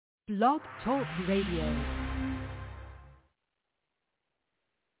Blog Talk Radio.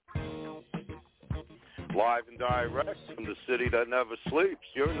 Live and direct from the city that never sleeps.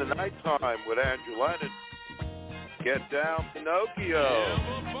 You're in the nighttime with Andrew Leonard. Get down, Pinocchio.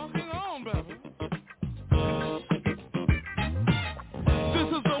 Yeah, well, fucking on, baby. This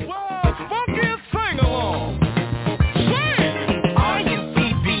is the world's funkiest sing-along. Sing!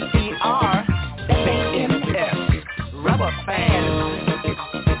 R-U-B-B-E-R-F-A-N-S. Rubber fans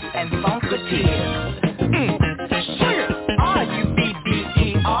and funketeers. Sing it! R-U-B-B-E-R-F-A-N-S.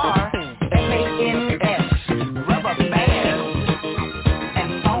 Rubber fans and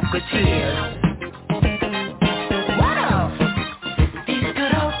funketeers.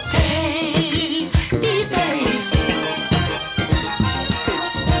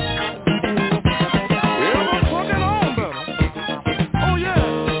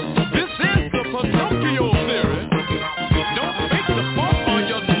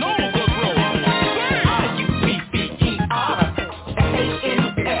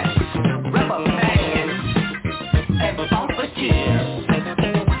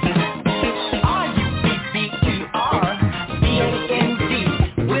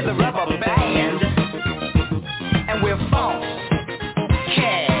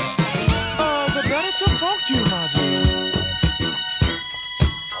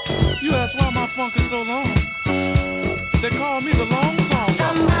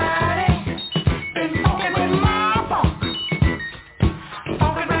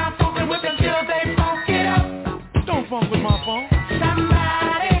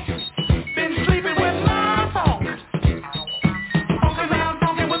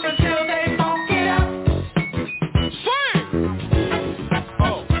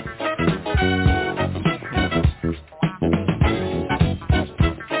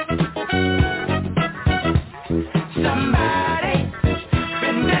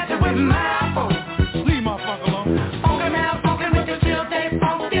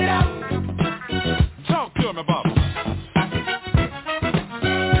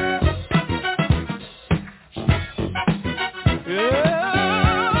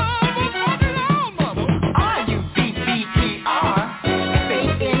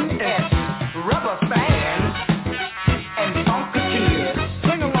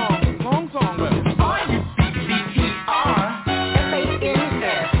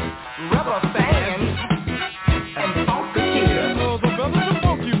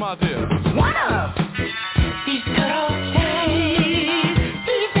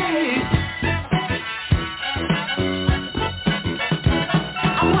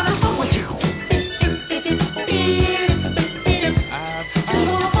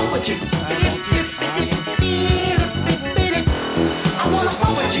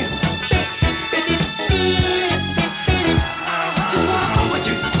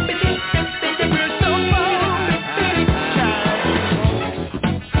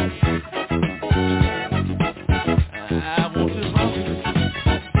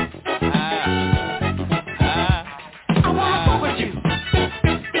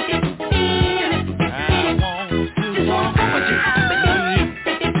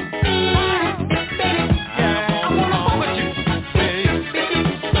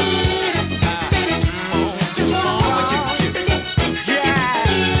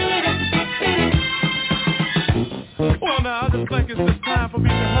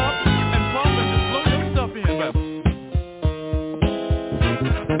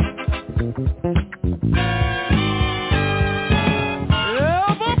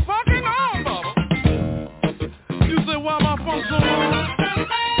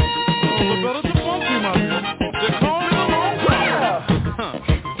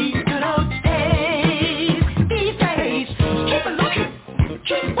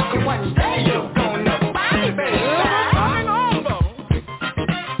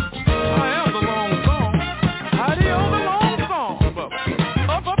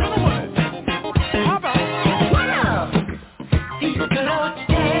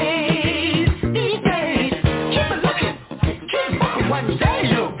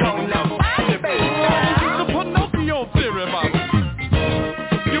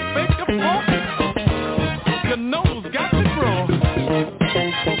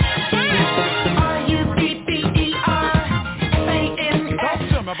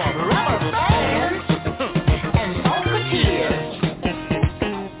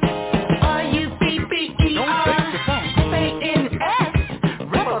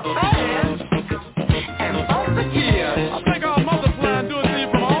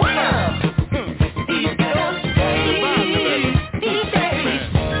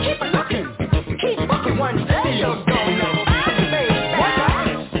 One day you're gonna find me, baby.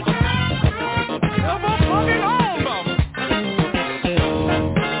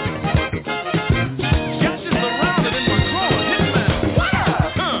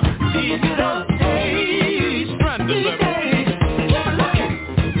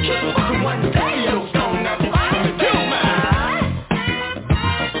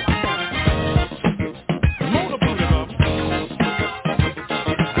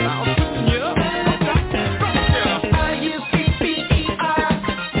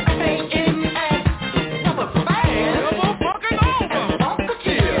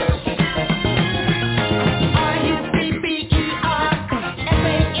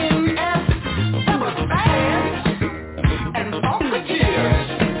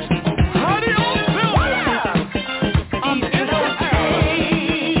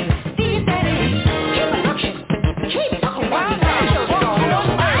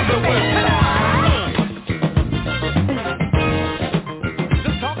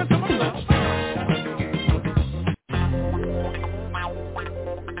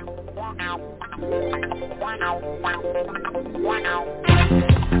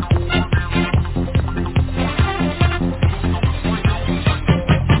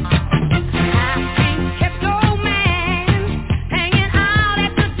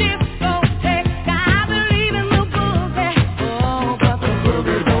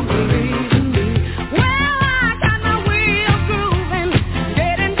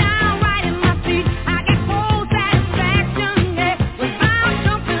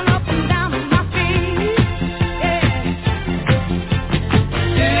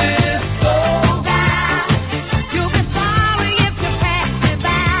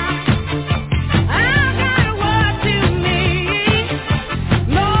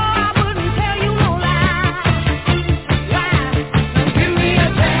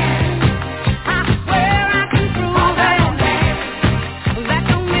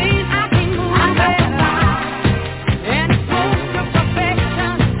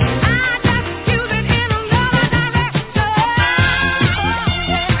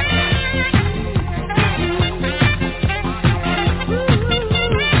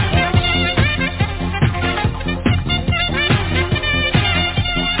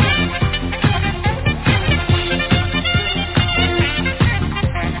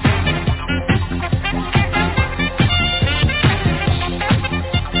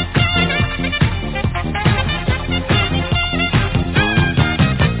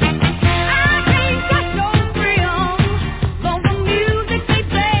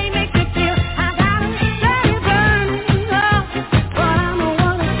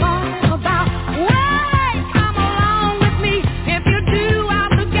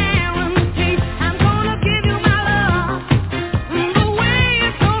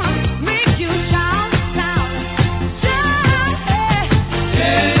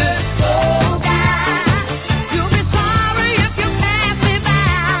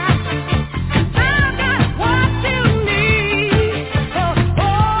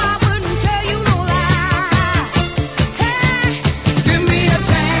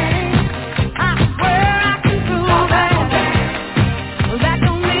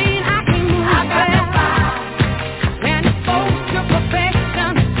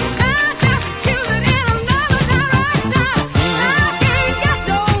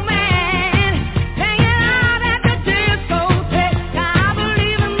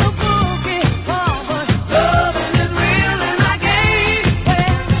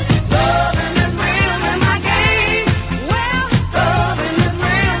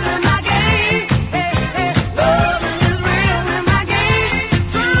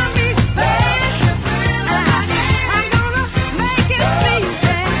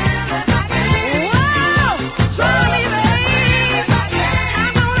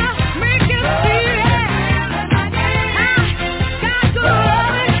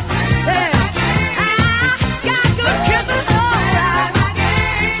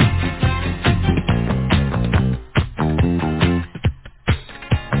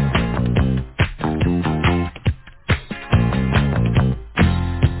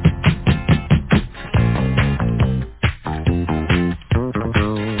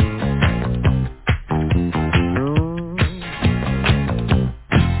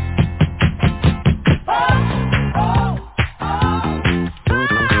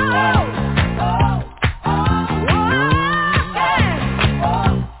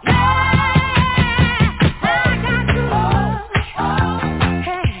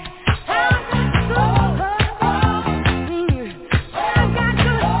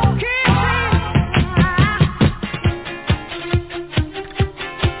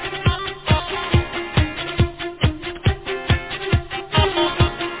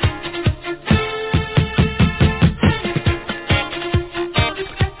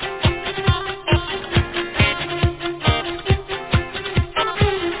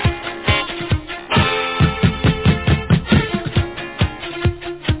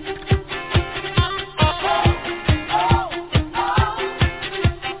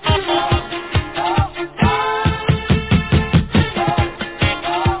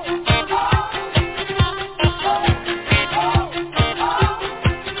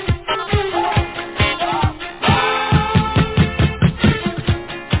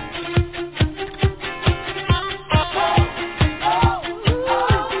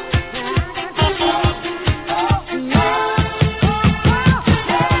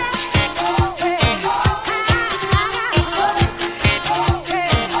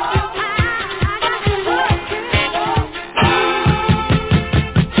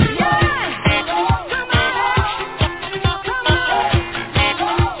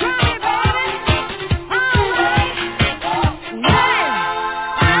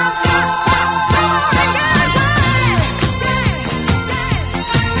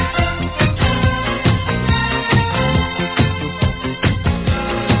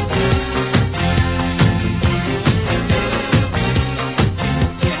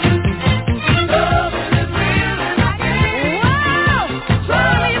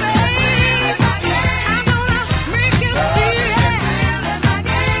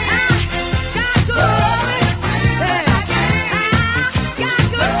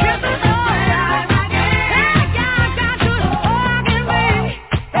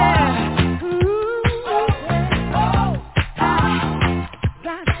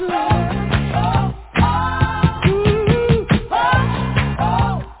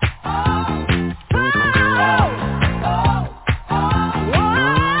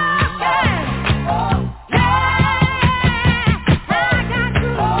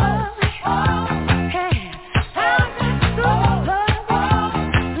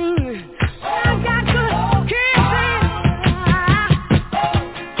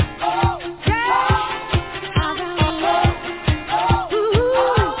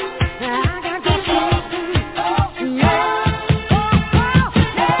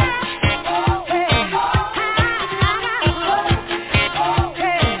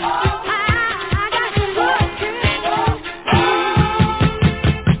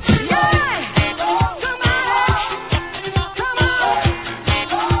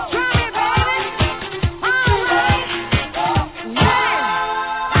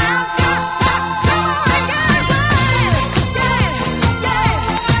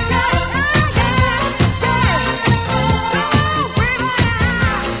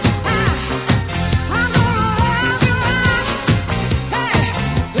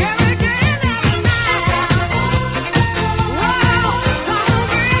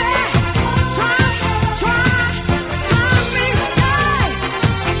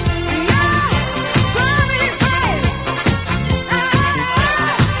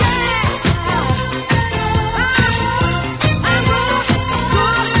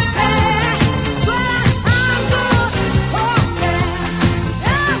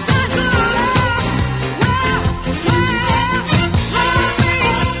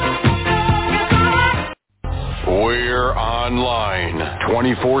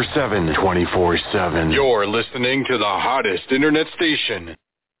 24/7. You're listening to the hottest internet station.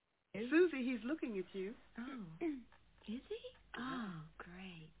 Susie, he's looking at you. Oh. Is he? Oh,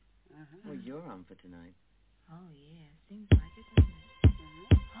 great. Well, you're on for tonight. Oh, yeah. Seems like it, doesn't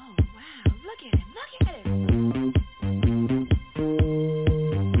it? Oh, wow. Look at him. Look at him.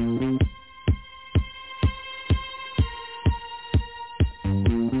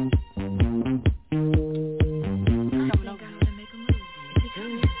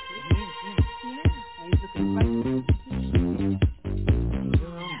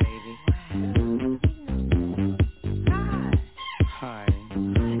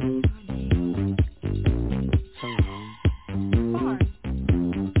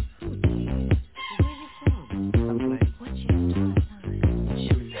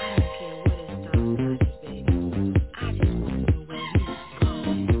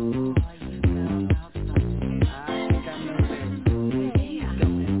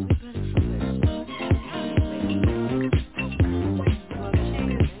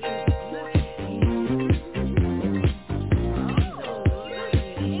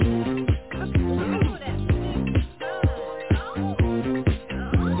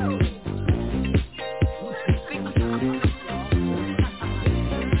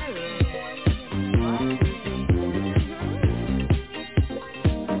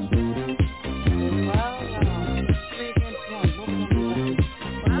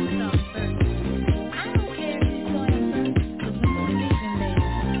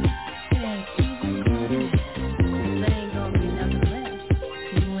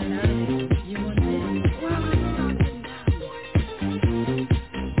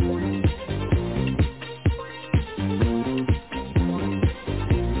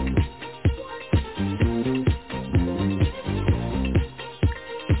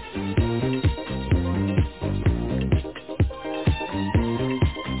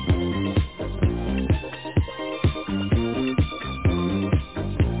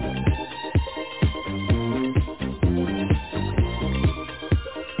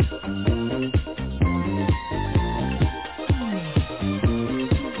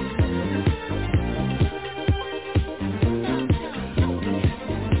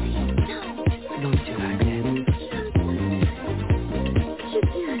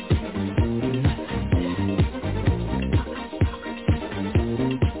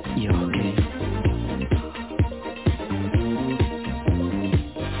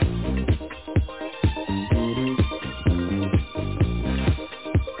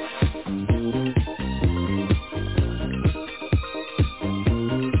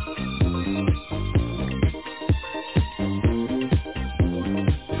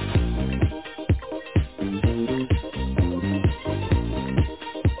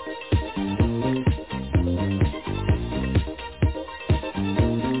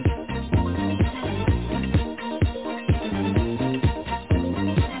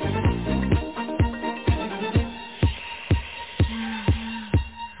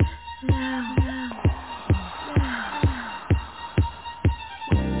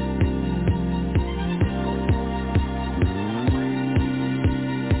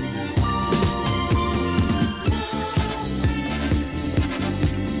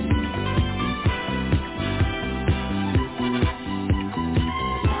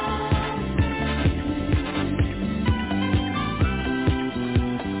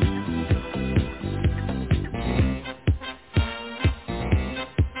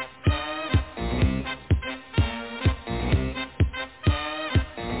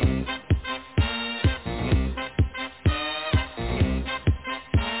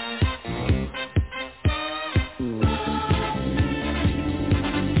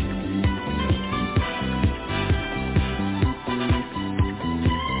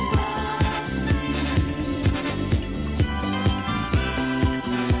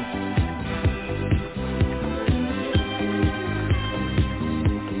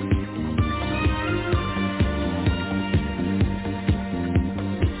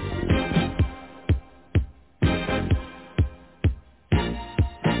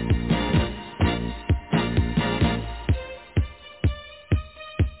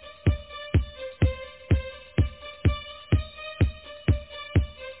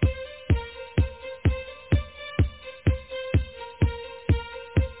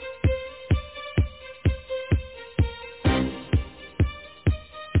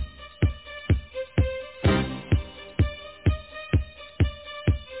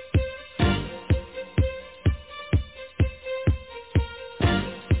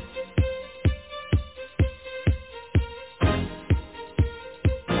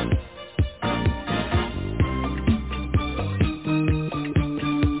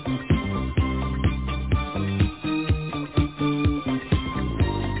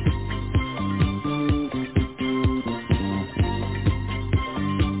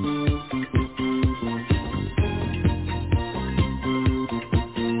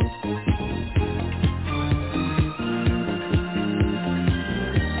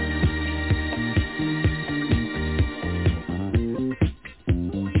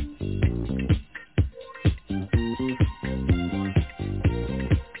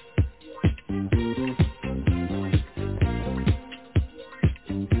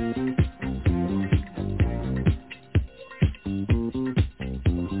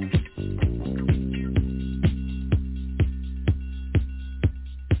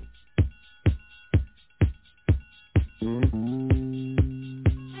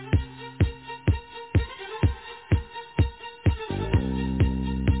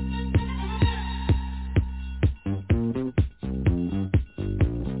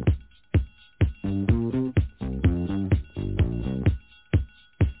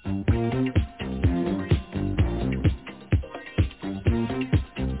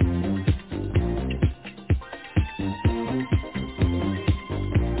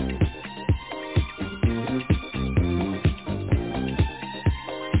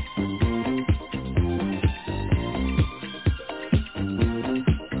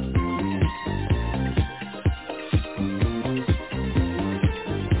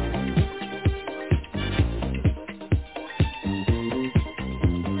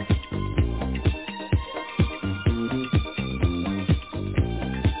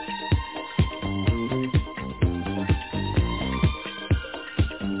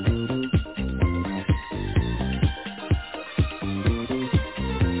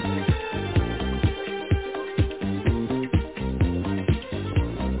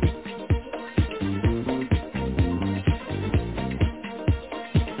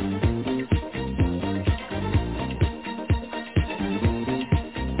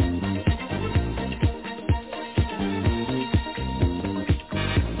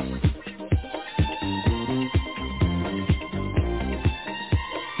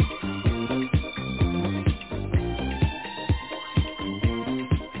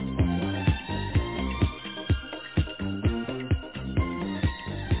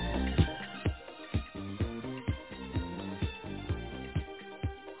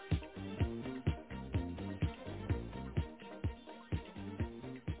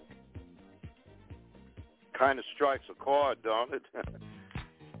 Kind of strikes a chord, don't it?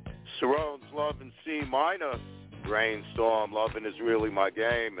 Cerrone's Love in C minor, Brainstorm, Lovin' Is Really My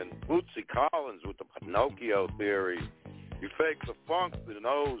Game, and Bootsy Collins with the Pinocchio Theory. You fake the funk, the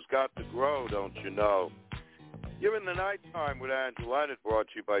nose got to grow, don't you know? You're in the Nighttime with Andrew Leonard, brought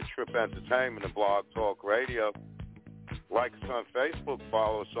to you by Trip Entertainment and Blog Talk Radio. Like us on Facebook,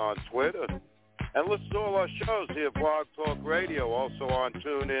 follow us on Twitter, and listen to all our shows here at Blog Talk Radio, also on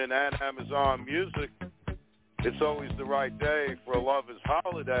TuneIn and Amazon Music. It's always the right day for a lover's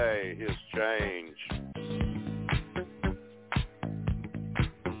holiday. Here's Change.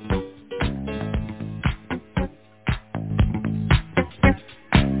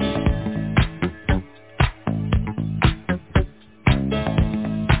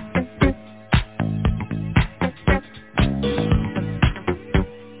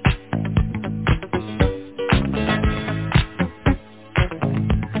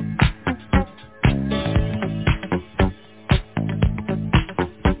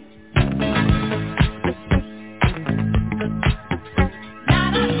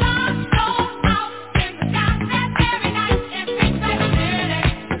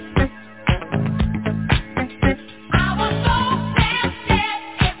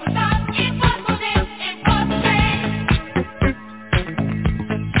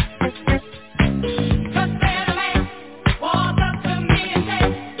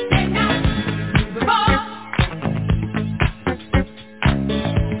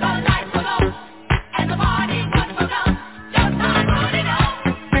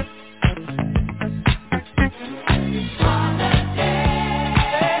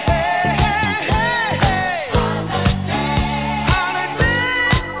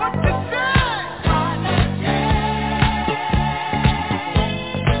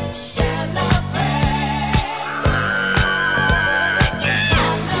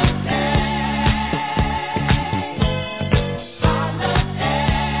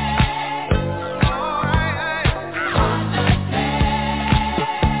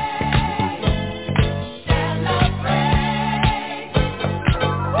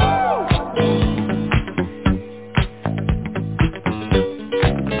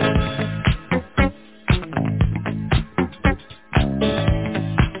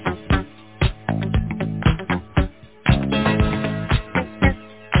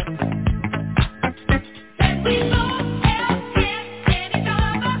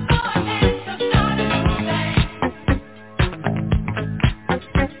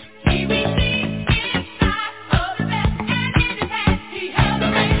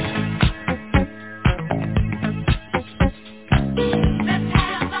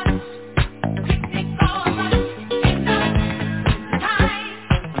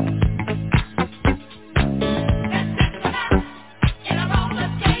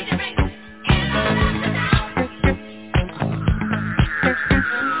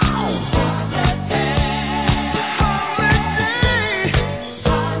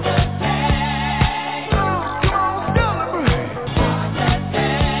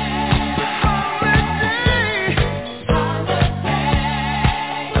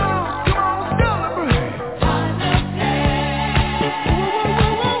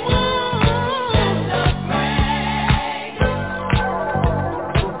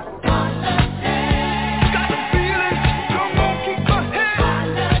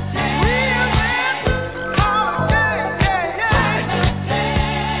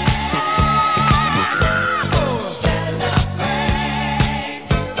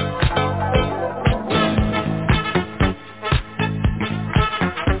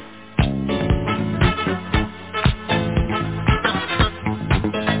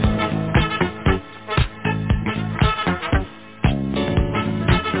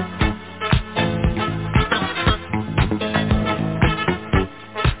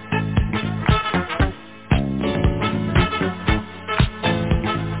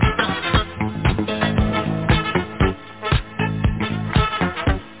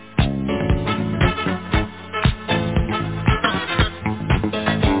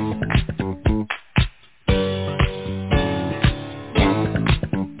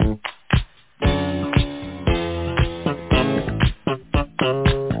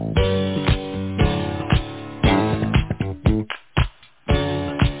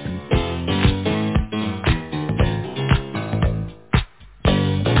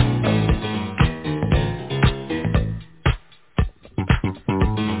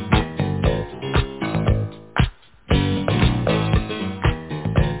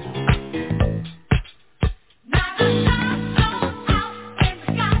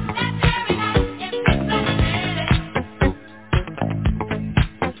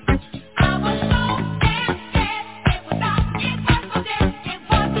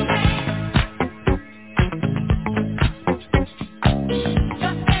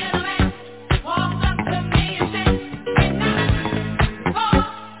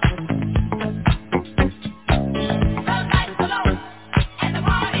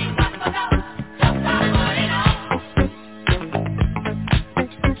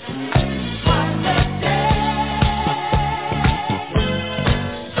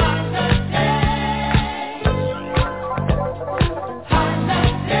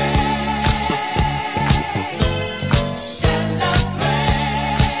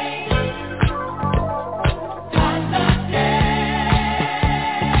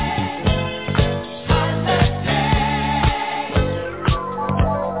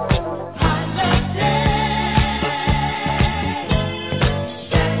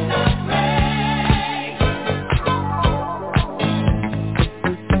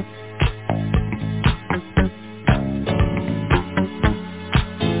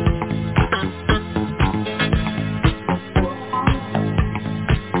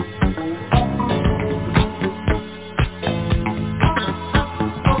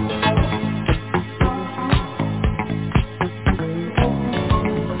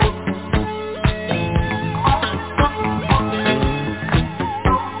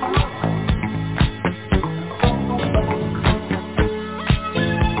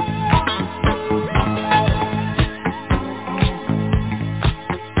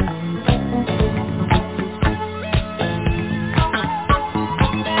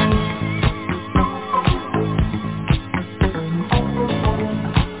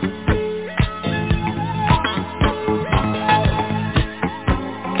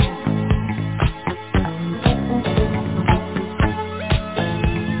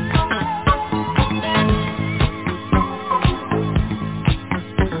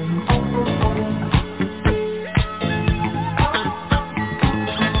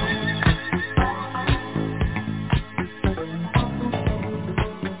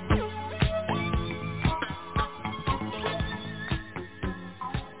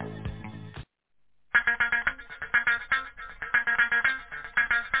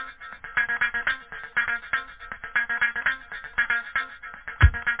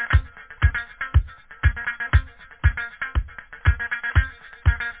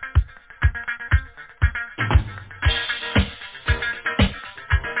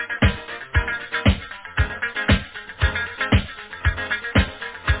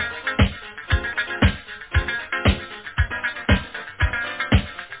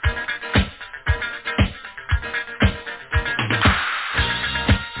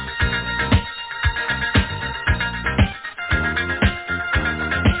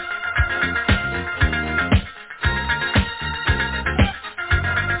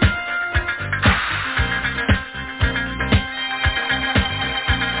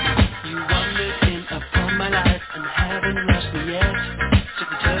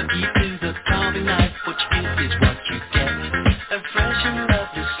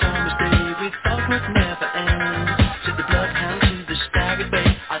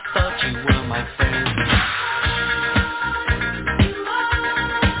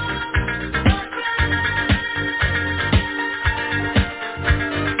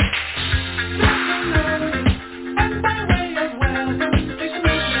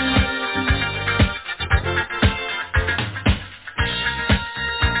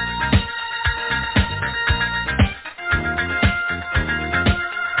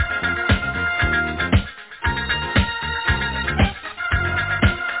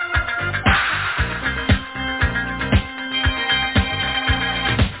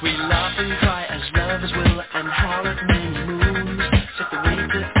 lover's will and how it many moons. Said the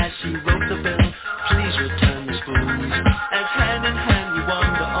waiter as she wrote the bill, please return the spoons. As hand in hand we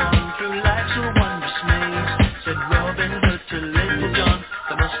wander on through life's a wondrous maze. Said Robin Hood to Little John,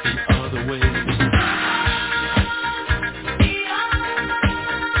 there must be other ways.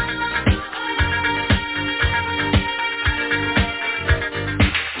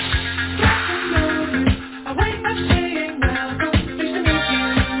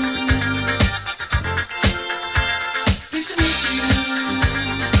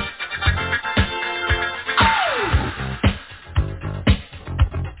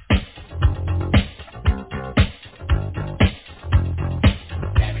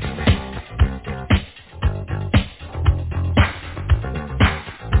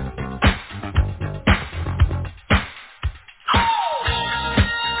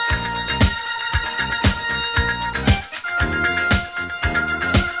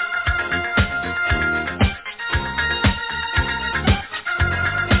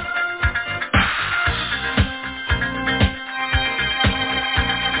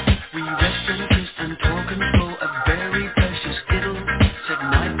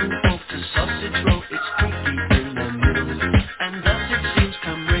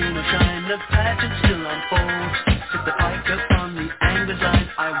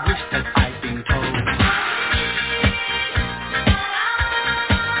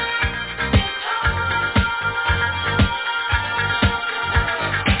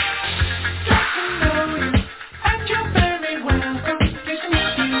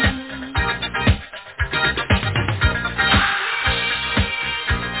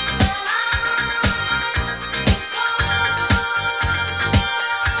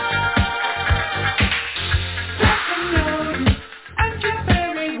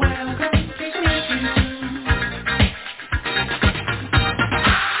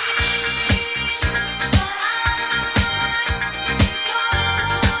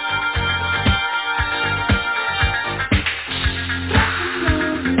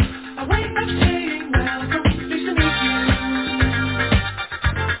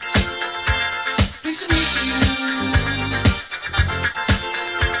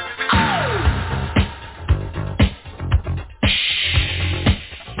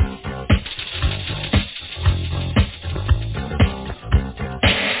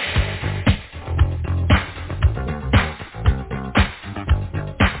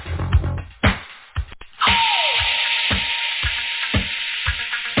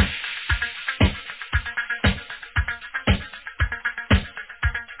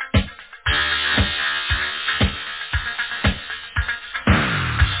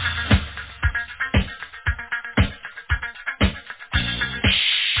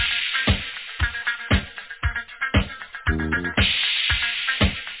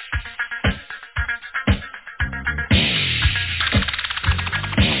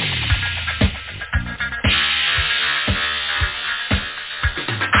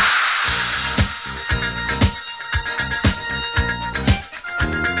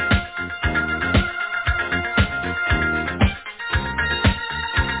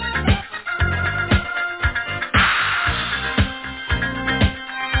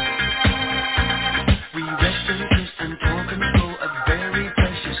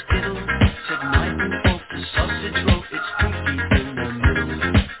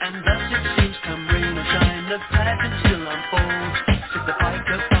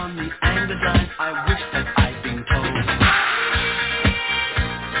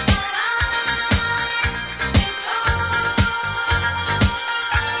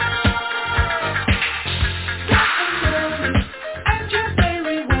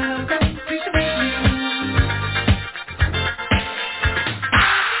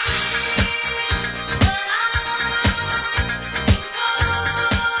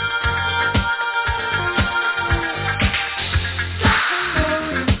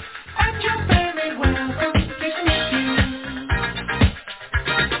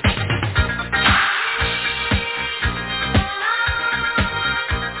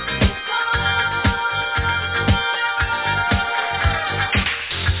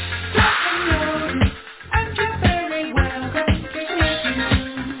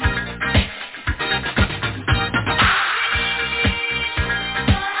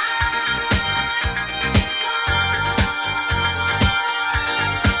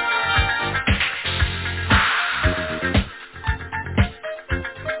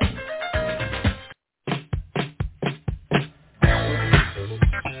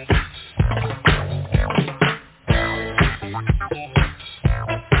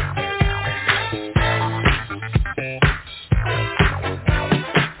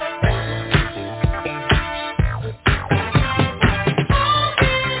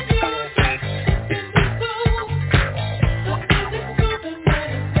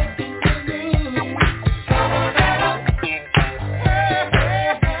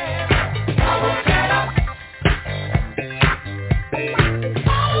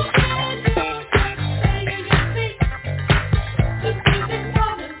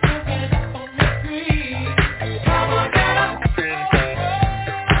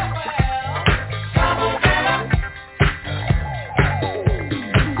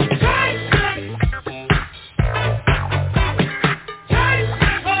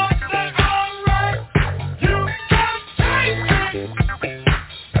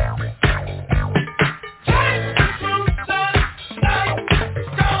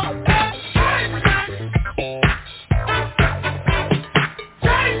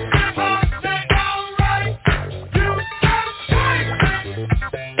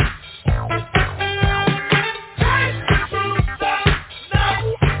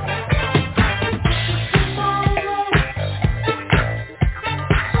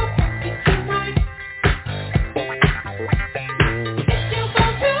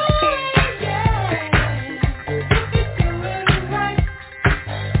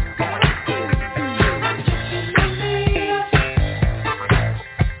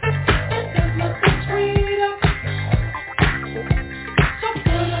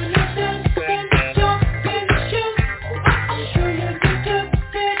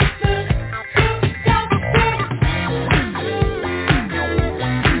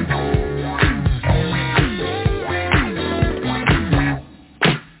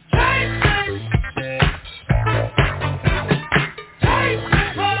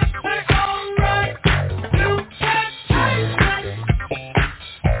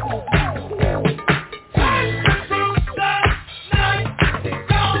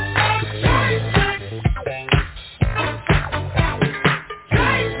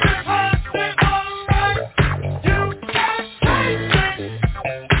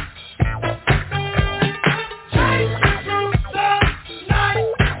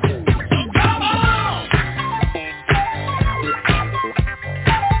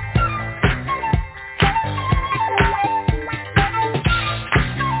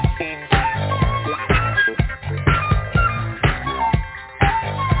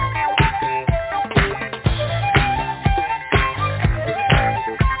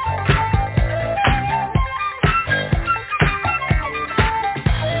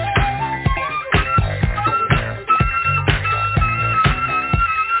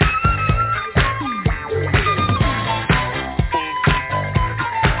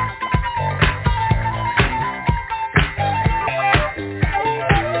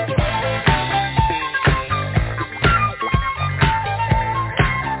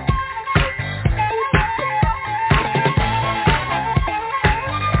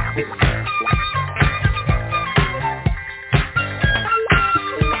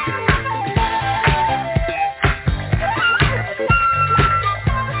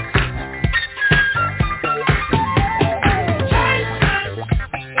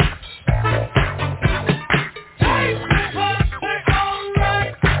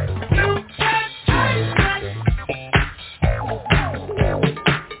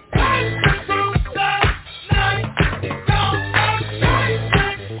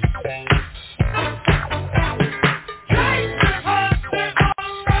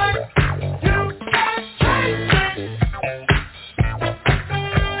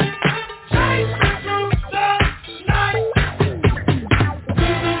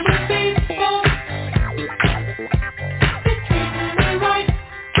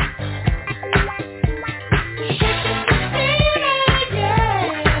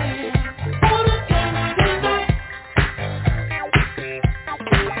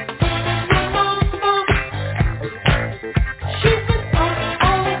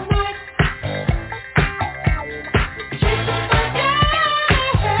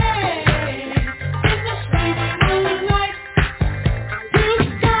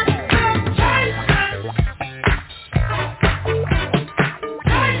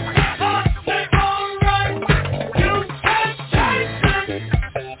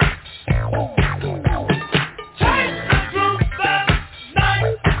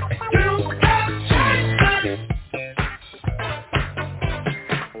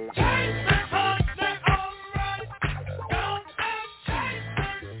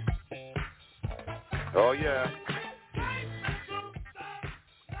 Oh, yeah.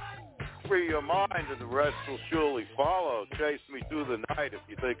 Free your mind and the rest will surely follow. Chase me through the night if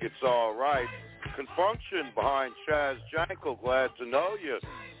you think it's all right. Confunction behind Chaz Jankel. Glad to know you.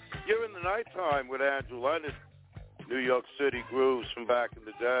 You're in the nighttime with Andrew Leonard. New York City grooves from back in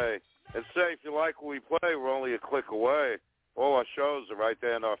the day. And say, if you like what we play, we're only a click away. All our shows are right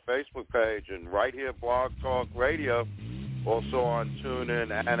there on our Facebook page and right here, Blog Talk Radio. Also on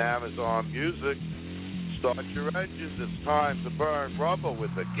TuneIn and Amazon Music. Start your engines. It's time to burn rubber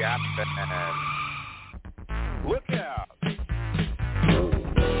with the Gap Band. Look out.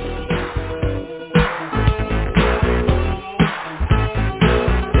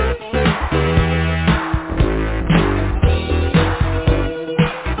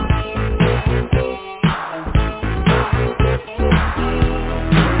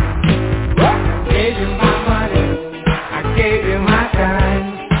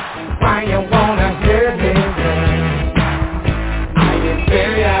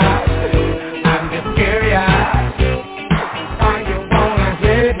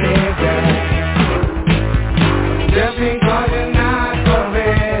 Tell me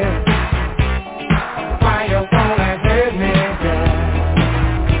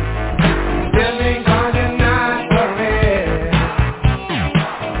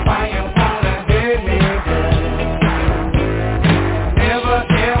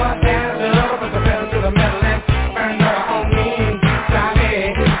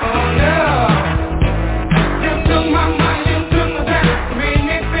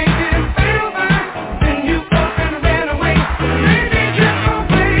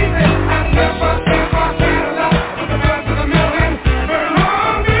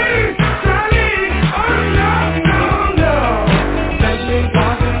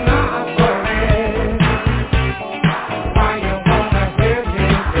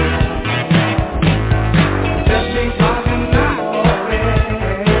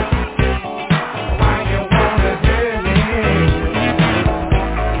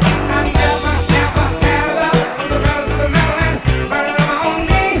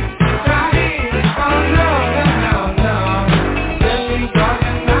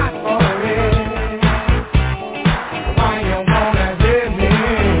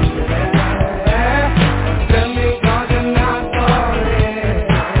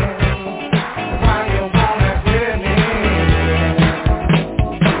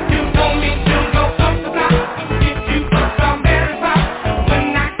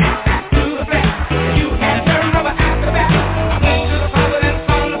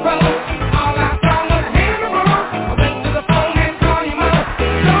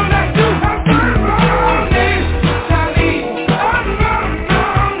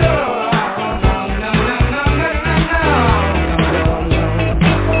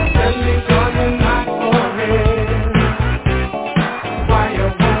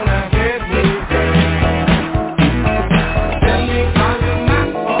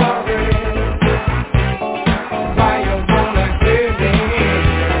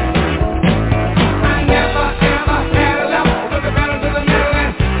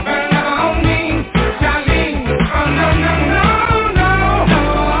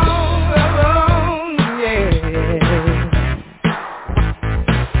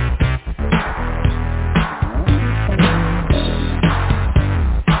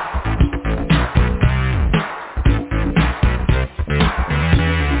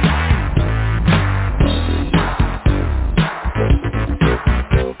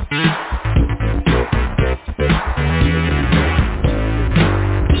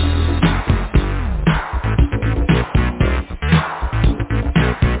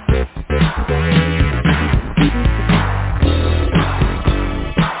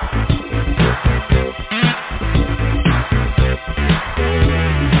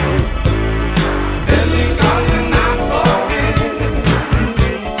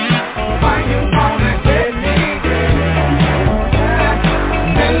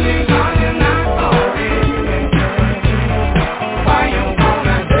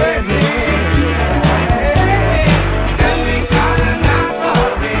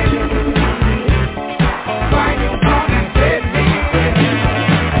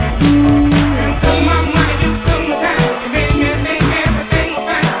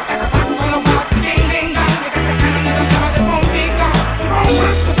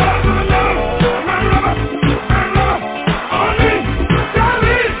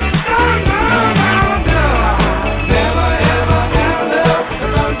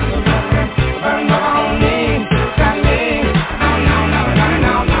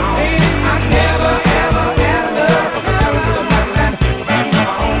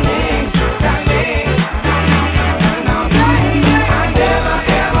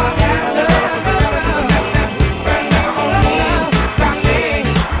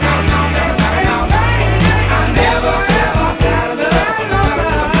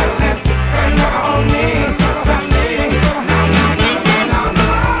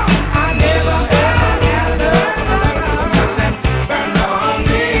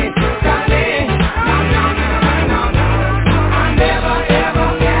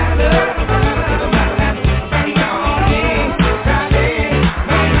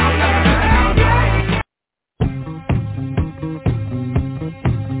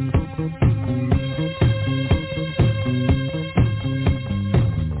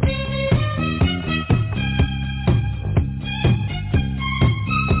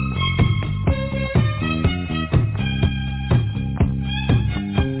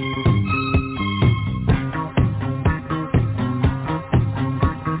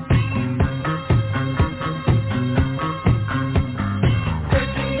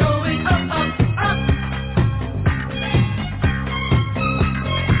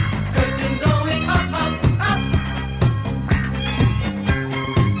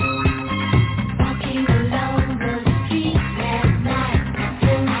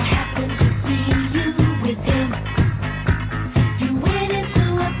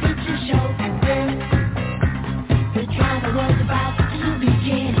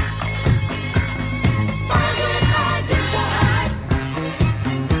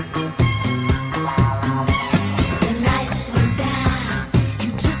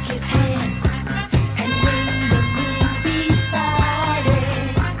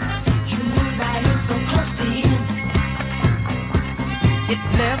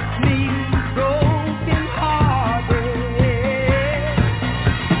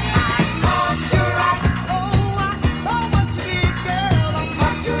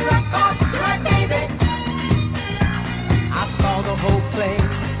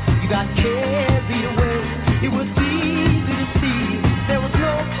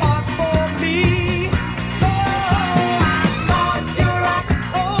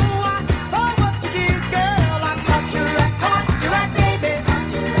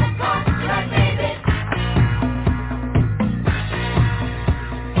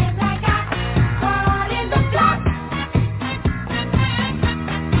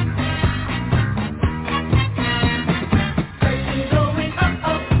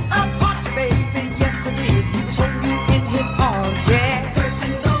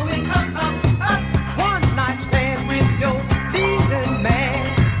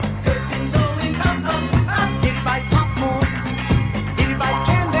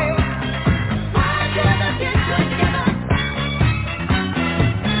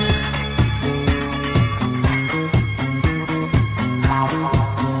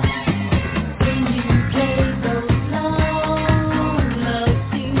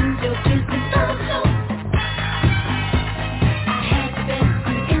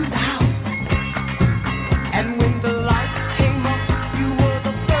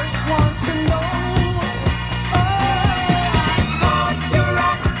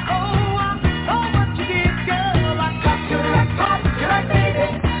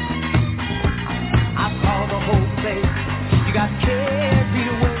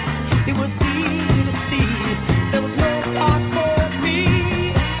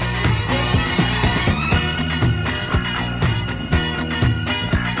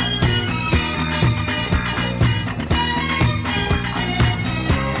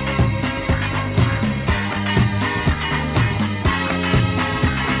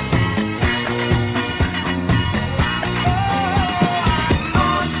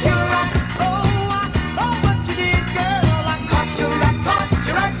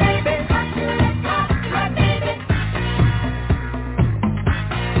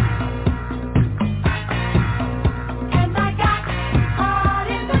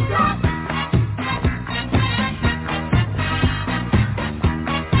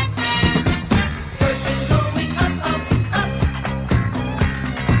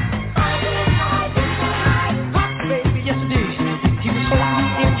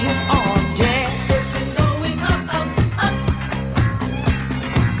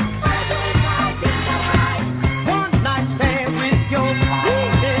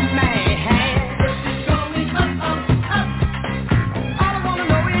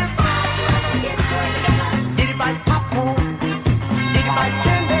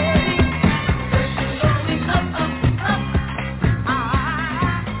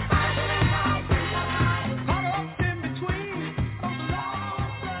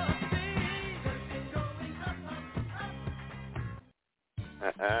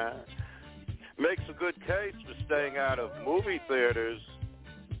Makes a good case for staying out of movie theaters.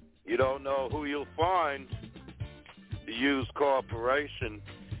 You don't know who you'll find. The Used Corporation.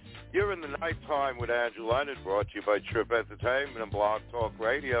 You're in the Nighttime with Andrew Leonard, brought to you by Trip Entertainment and Blog Talk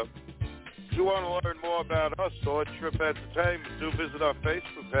Radio. If you want to learn more about us or Trip Entertainment, do visit our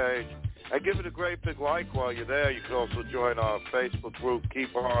Facebook page and give it a great big like while you're there. You can also join our Facebook group,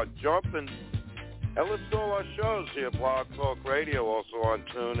 Keep On Jumping. And listen to all our shows here at Blog Talk Radio, also on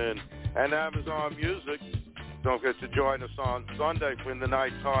TuneIn and Amazon Music. Don't forget to join us on Sunday for In the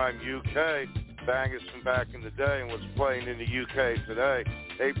Nighttime UK. Bangers from back in the day and what's playing in the UK today.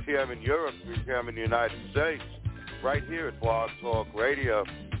 8 p.m. in Europe, 3 p.m. in the United States. Right here at Blog Talk Radio.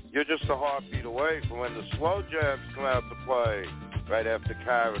 You're just a heartbeat away from when the slow jams come out to play. Right after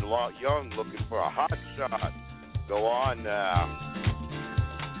Karen Young looking for a hot shot. Go on now.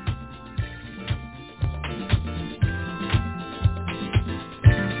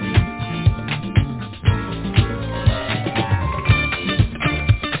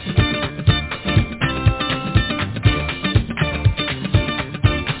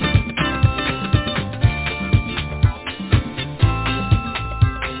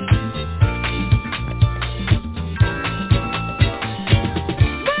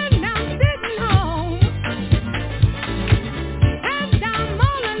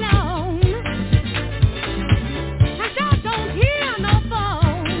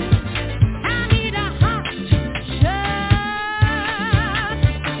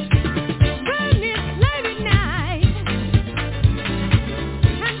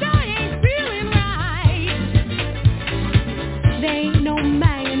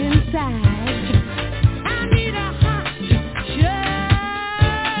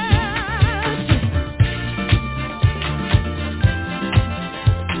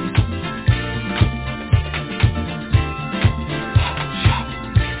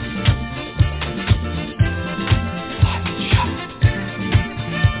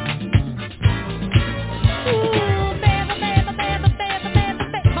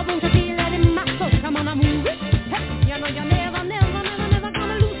 You're never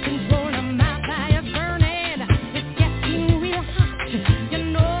gonna lose control of me.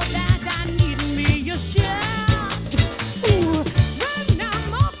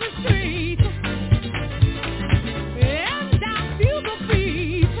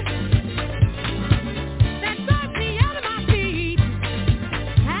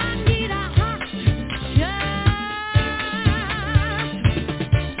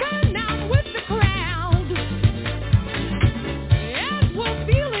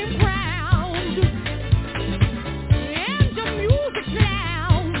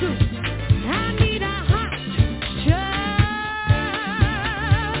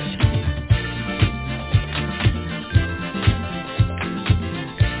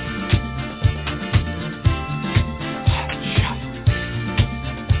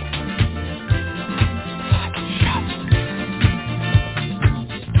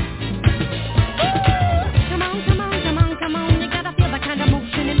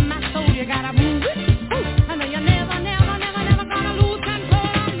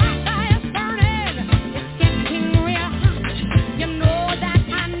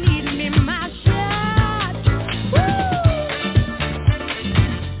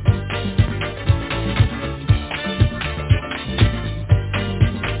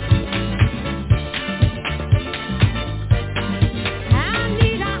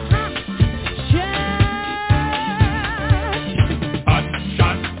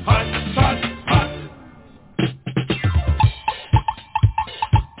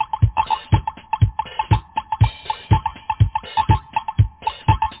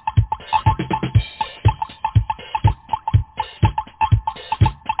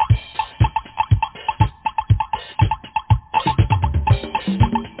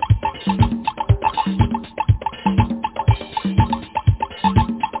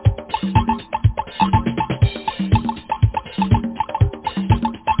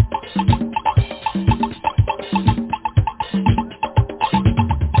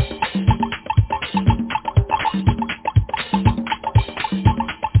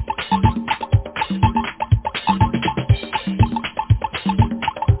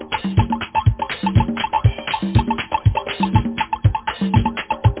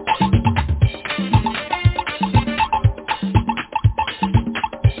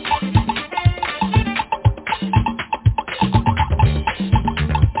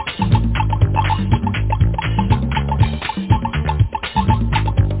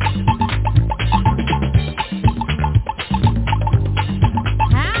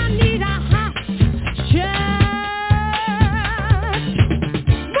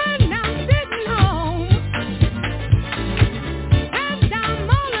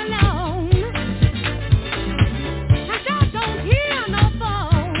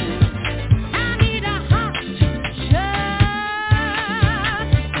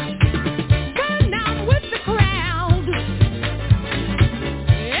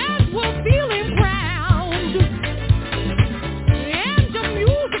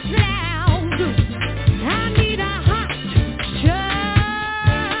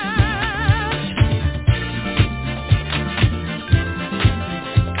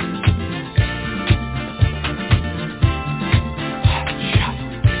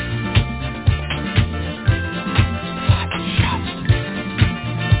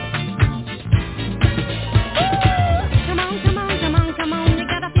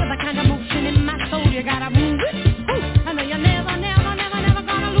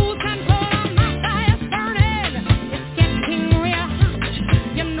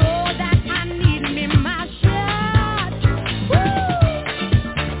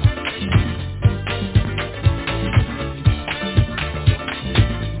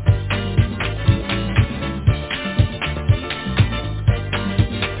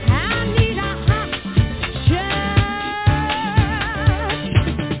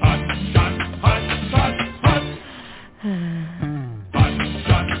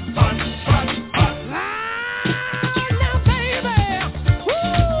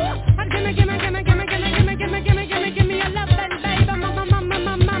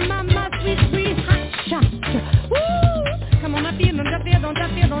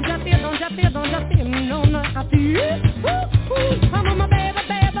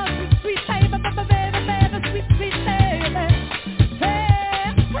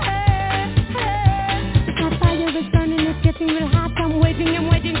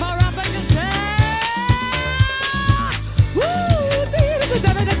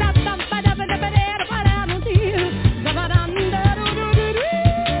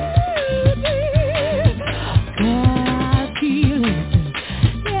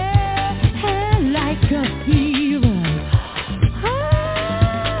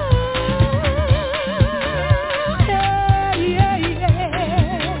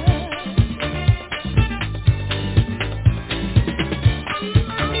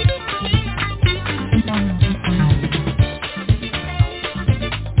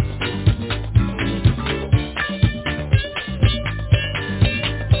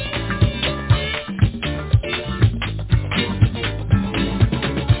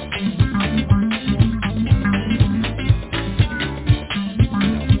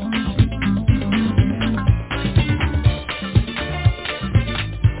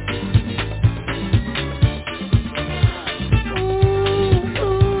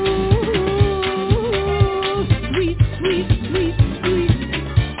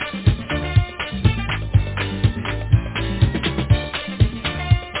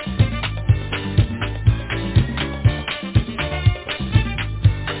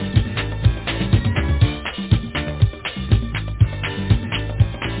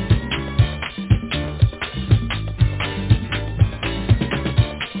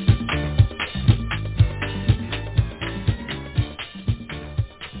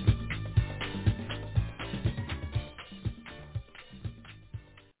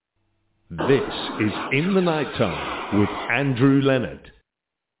 This is In the Nighttime with Andrew Leonard.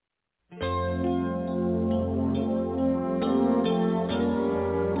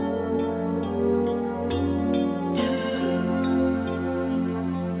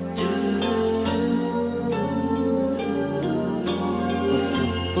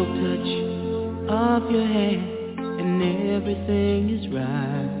 Of your hand and everything is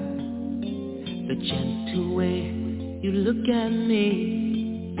right. The gentle way you look at me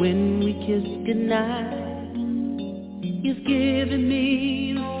when we kiss goodnight. You've given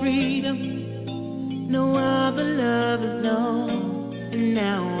me the freedom no other love has known. And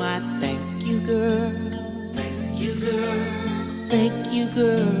now I thank you, girl. Thank you, girl. Thank you,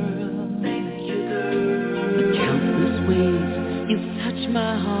 girl. Thank you, girl. The countless ways you've touched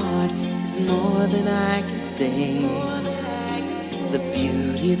my heart, more than I can say. The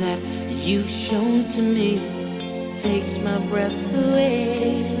beauty that you've shown to me takes my breath away.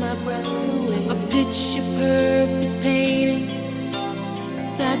 A picture perfect painting,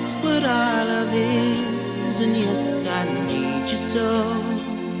 that's what our love is. And yes, I need you so.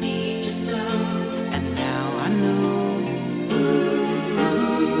 And now I know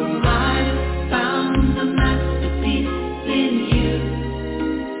I found the masterpiece in you.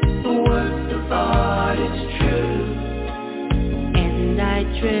 The work of art is true, and I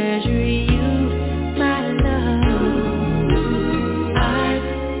treasure you, my love. I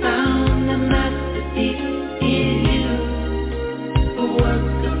found the masterpiece in you. The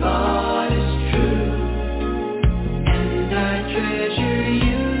work of art is true, and I treasure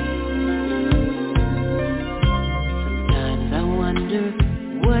you. Sometimes I wonder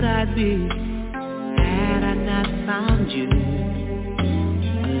what I'd be had I not found you.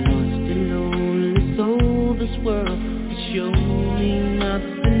 Soul, this world has shown me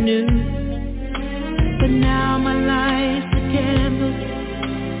nothing new. But now my life's a candle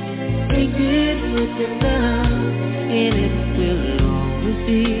painted with your love, and it will always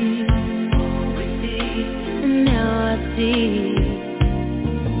be. And now I see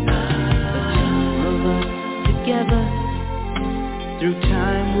the two of us together through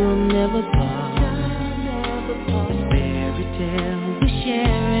time we'll never part. This fairy tale we're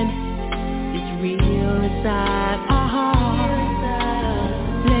sharing is real inside our heart.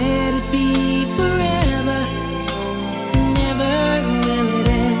 Let it be forever, never will it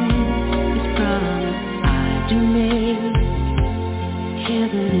end. This promise I do make,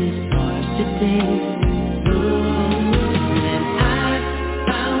 heaven is ours today. And I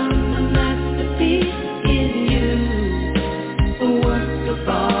found the masterpiece in you. The work of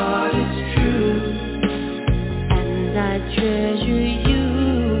art is true, and I treasure you,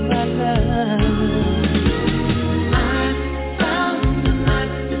 my love.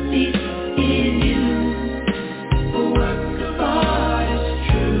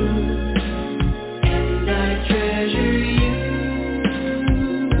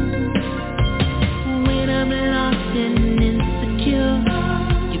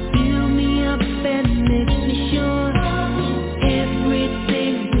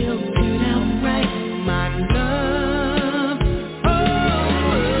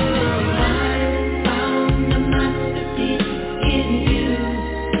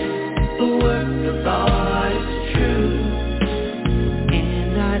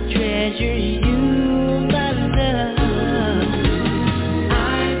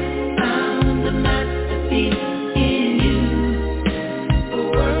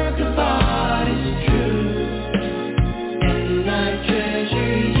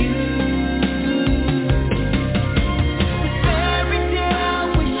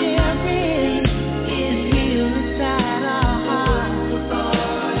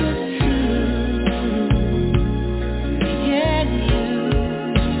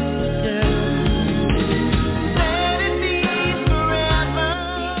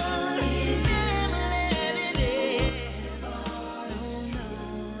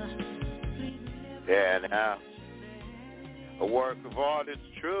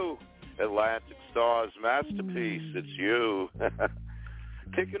 Masterpiece, it's you.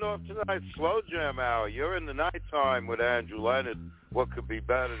 Kicking off tonight's Slow Jam Hour. You're in the Nighttime with Andrew Leonard. What could be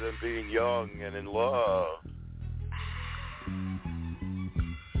better than being young and in love?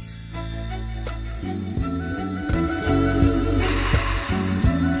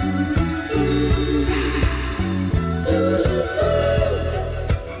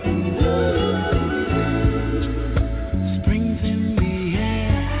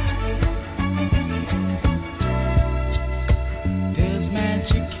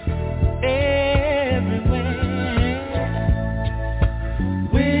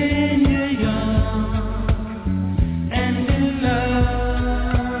 When you're young and in love.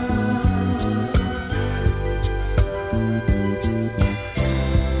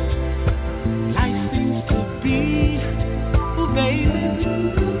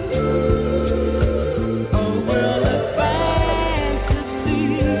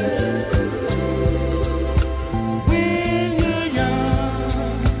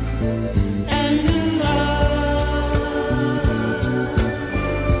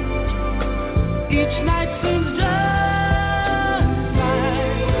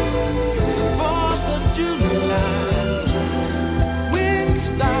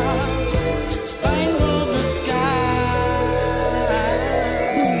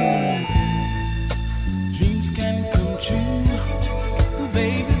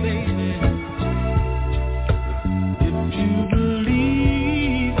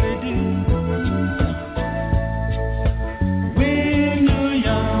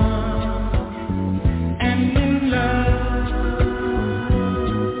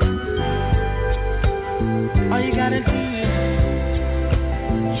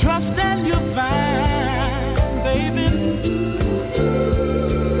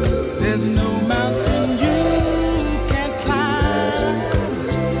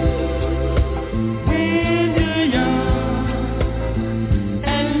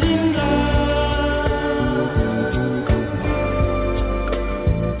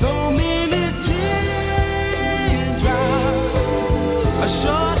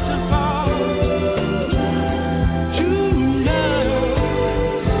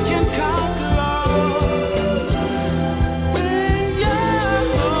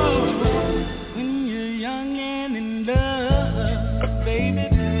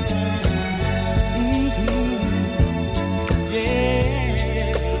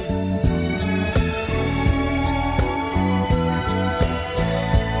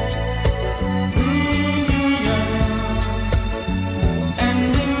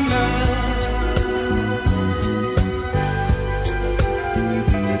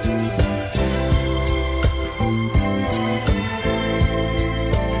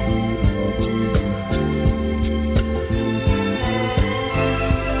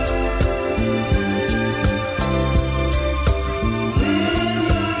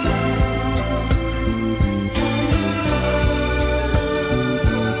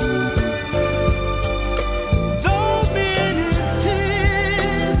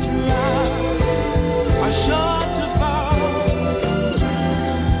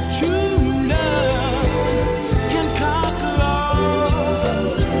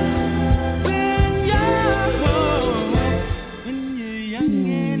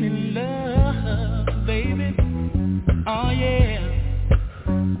 love, baby. Oh yeah.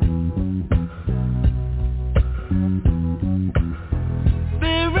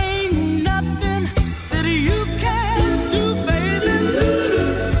 There ain't nothing that you can do, baby,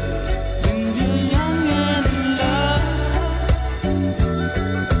 when you're young and in love.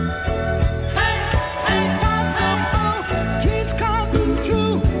 Ain't possible, dreams come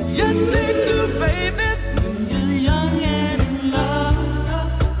true. Yes, they do, baby, when you're young and in love.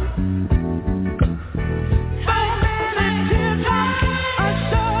 So many teardrops are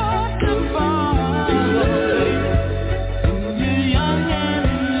sure to fall, baby, when you're young and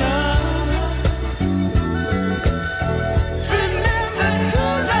in love. Remember,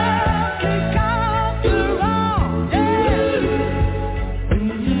 true love can conquer all, yeah,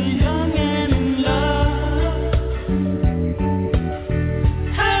 when you're young and in love.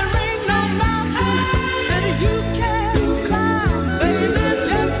 There ain't no mountain that you can't climb, baby,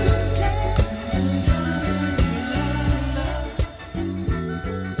 yes you can.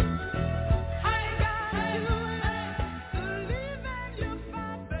 I got you, believe in your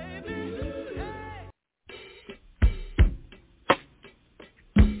fight, baby.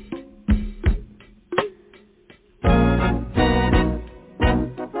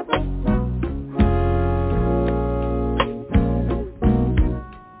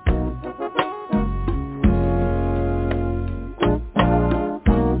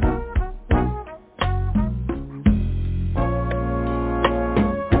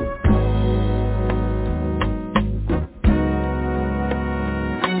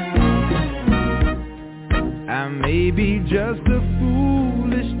 I may be just a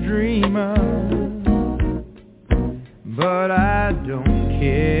foolish dreamer, but I don't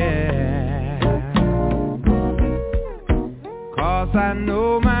care, 'cause I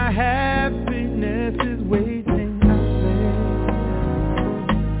know my happiness is waiting out there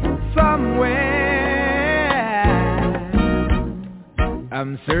somewhere.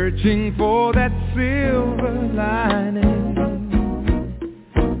 I'm searching for that silver lining,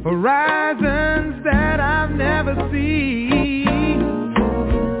 horizons that I've never seen.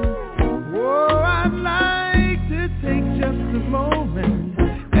 Oh, I'd like to take just a moment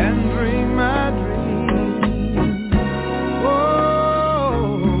and dream my dream.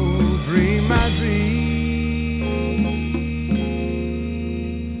 Oh, dream my dream.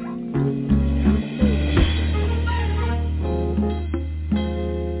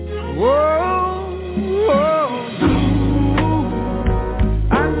 Whoa.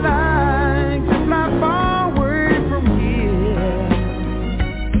 I'd like to fly far away from here,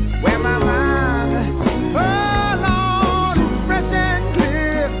 where my mind, oh Lord, is fresh and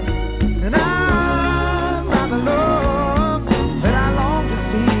clear. And I'm by the love that I long to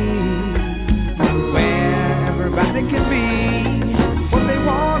see, where everybody can be what they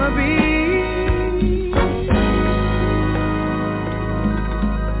want to be.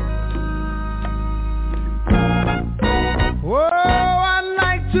 Whoa, I'd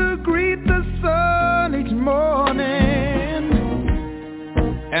like to greet the sun each morning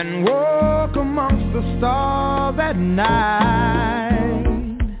and walk amongst the stars at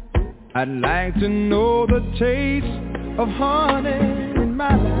night. I'd like to know the taste of honey in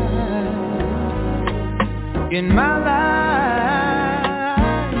my life, in my life.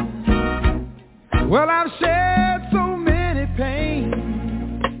 Well, I've shared so many pains,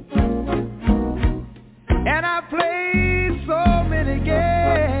 and I played so many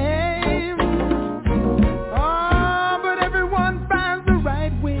games. Oh, but everyone finds the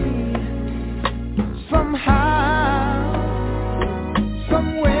right way, somehow,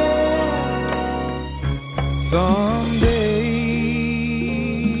 somewhere, someday.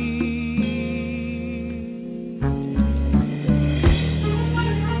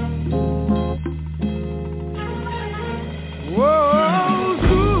 Whoa,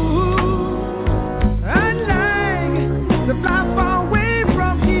 ooh, I'd like to fly far away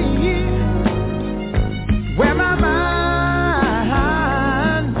from here, where my mind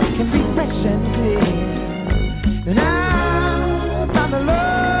can be fresh and clear.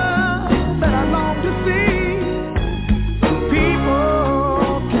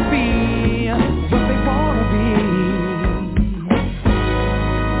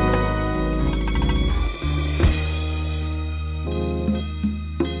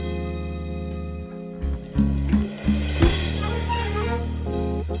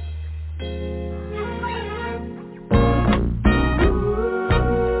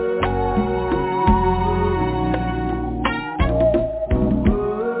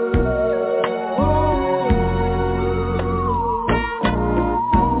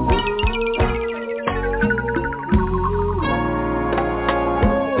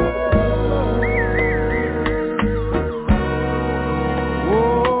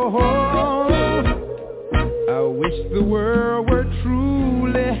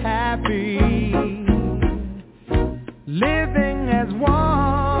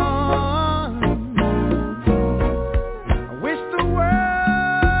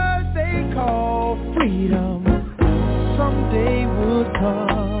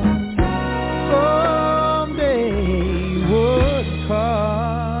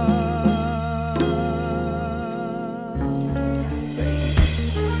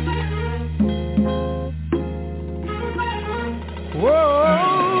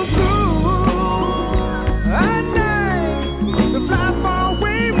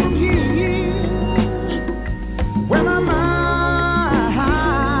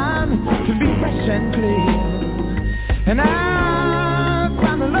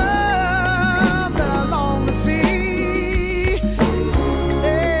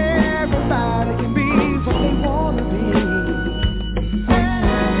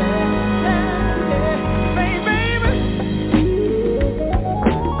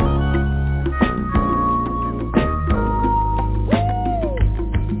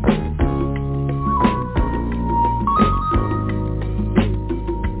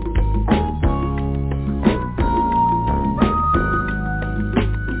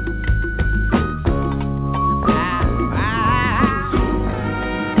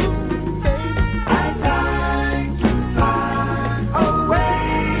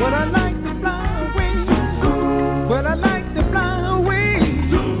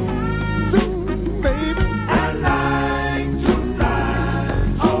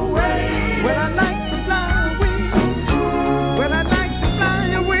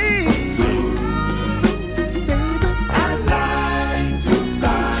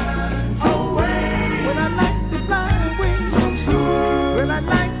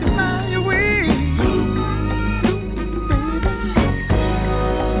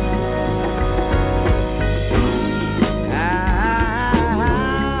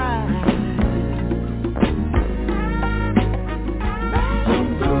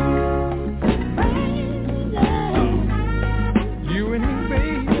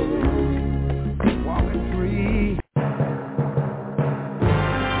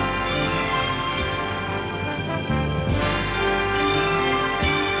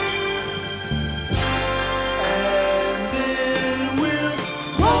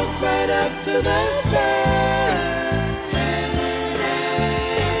 to the sun.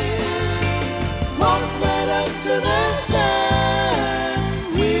 Walk right up to the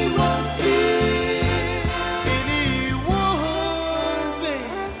sun. We won't fear anyone,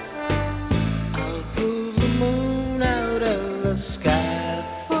 babe. I'll pull the moon out of the sky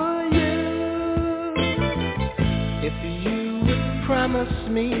for you. If you would promise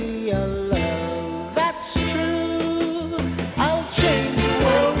me a love that's true, I'll change the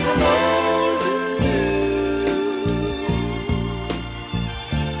world from old to new.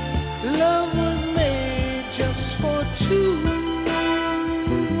 Love was made just for two,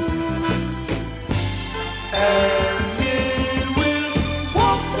 and it will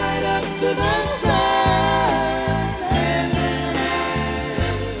walk right up to the sun.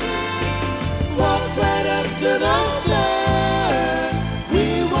 Walk right up to the sun. We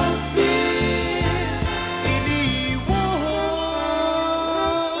won't fear anyone.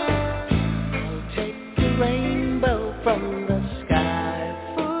 I'll take the rainbow from the sky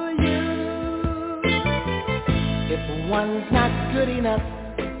for you. If one's not good enough,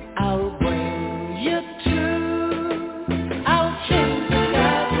 I'll bring you two. I'll change the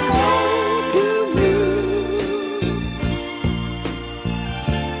sky from old to new.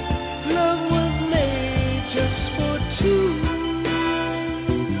 Love was made just for two,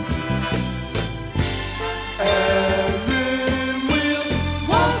 and it will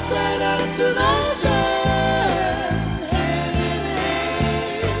walk right up to the sun.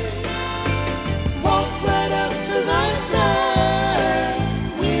 Walk right up to the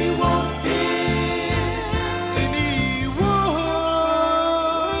sun. We won't fear anyone.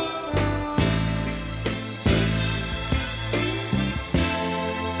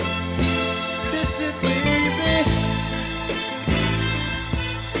 This is baby.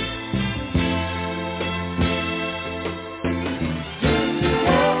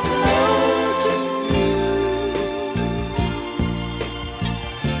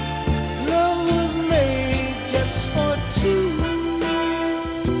 Love was made just for two,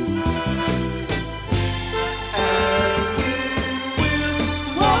 and it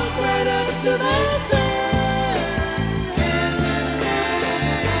will walk right up to the sun.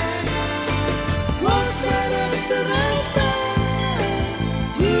 Walk right up to the sun.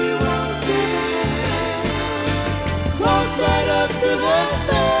 We won't fear. Walk right up to the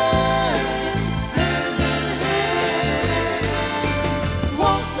sun.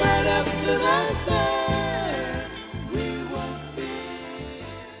 Walk right up to the sun. We won't fear.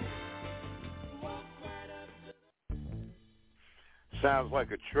 Walk right up to Sounds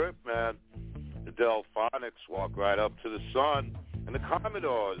like a trip, man. The Delphonics walk right up to the sun, and the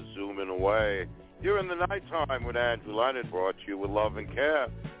Commodores zooming away. You're in the Nighttime with Andrew Leonard, brought to you with love and care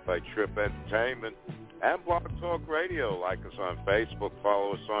by Trip Entertainment and Blog Talk Radio. Like us on Facebook,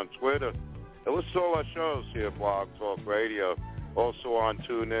 follow us on Twitter, and listen to all our shows here at Blog Talk Radio, also on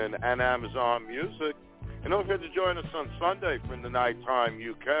TuneIn and Amazon Music. And don't forget to join us on Sunday for the Nighttime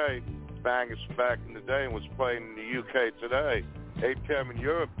UK. Bangers from back in the day and was playing in the UK today. 8 p.m. in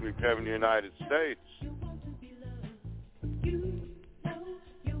Europe, 3 p.m. in the United States.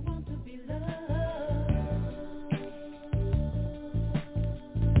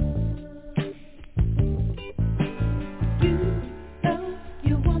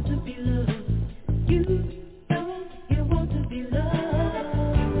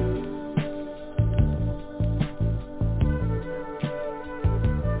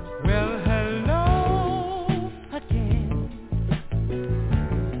 Well, hello again.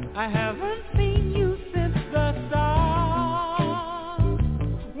 I haven't seen you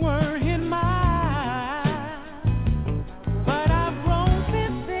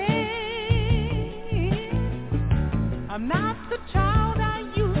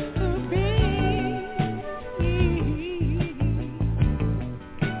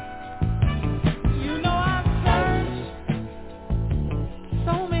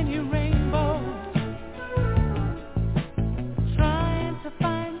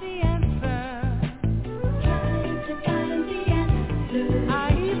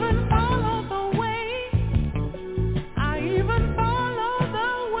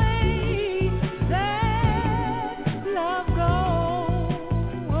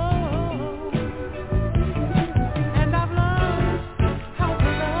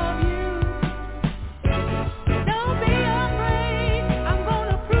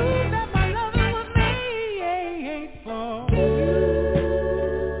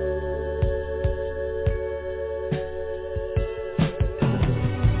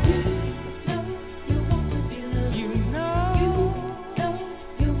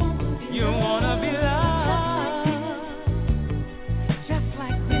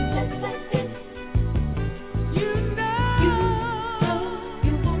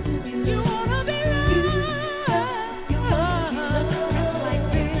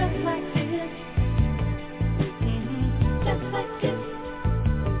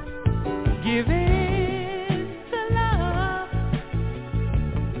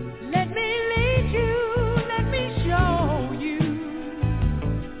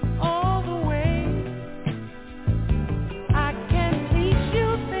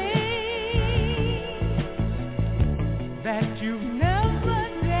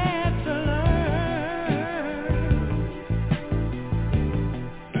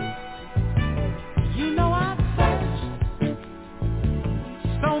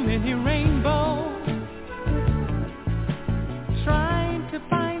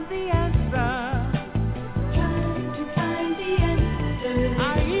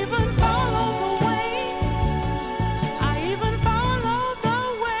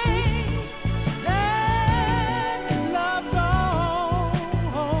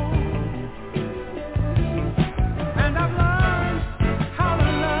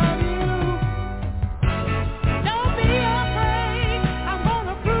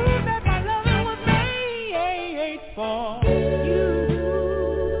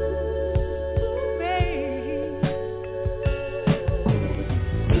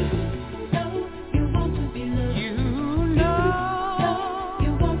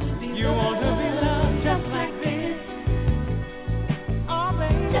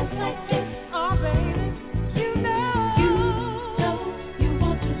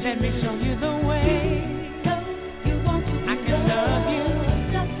Let me show you the way. You want to I can love you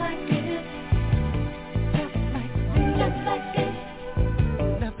just like this. Just like this.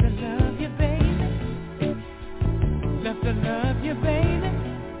 Love to love you, baby. Love to love you, baby.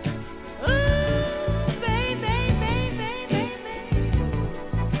 Ooh, baby, baby, baby.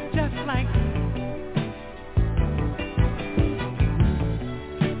 Just like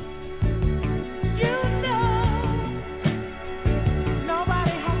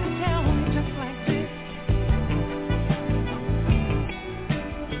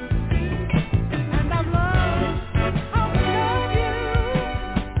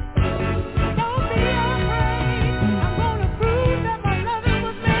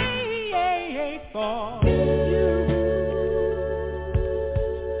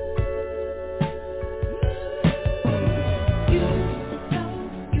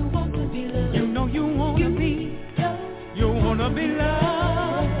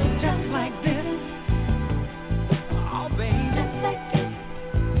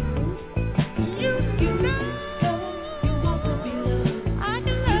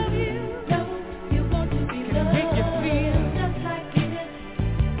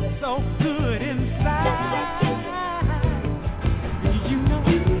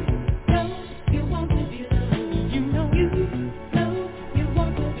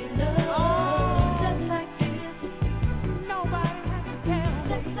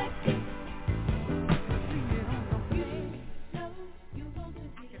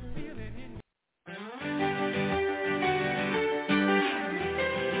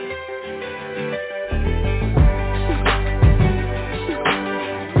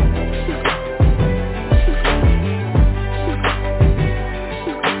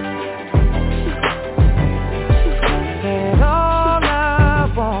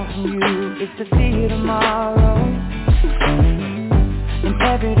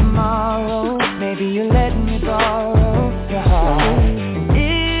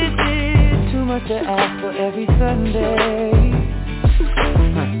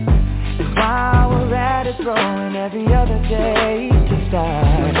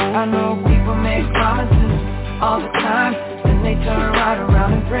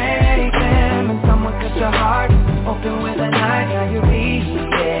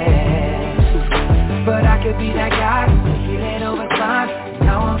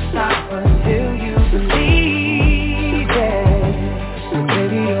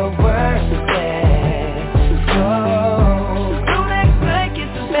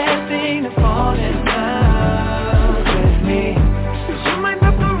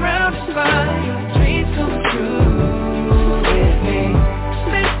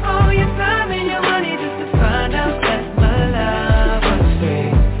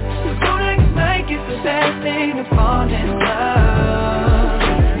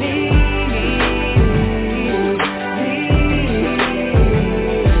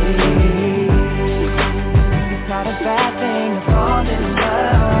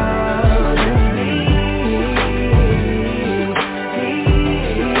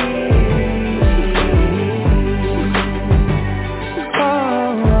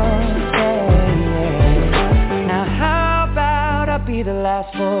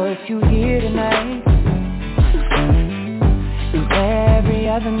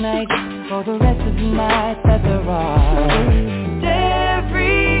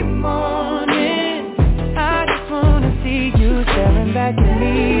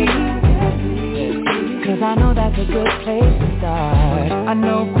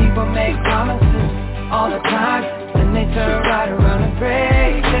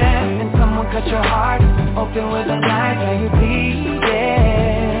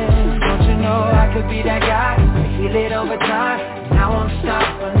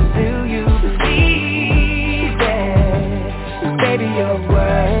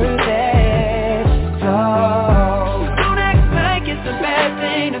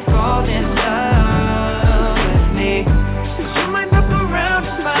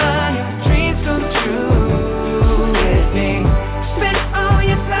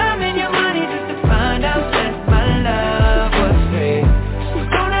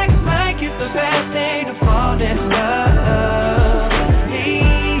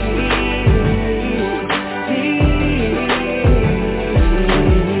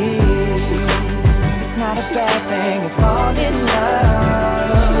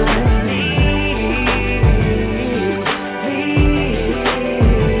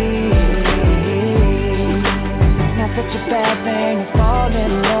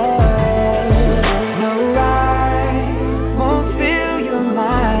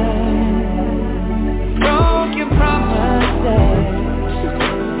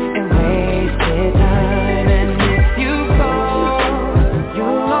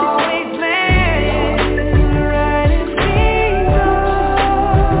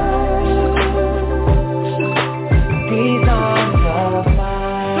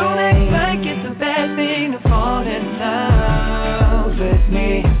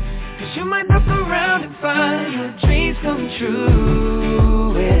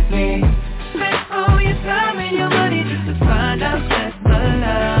true with me. Spend all your time and your money just to find out that my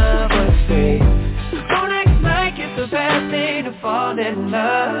love was fake. Don't act like it's the best thing to fall in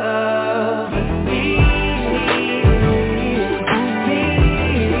love with me.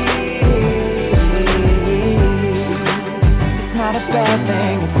 It's not a bad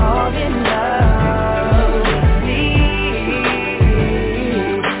thing to fall in love with me.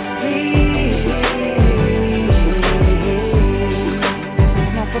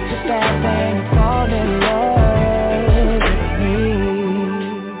 It's not such a bad thing to fall in love with me.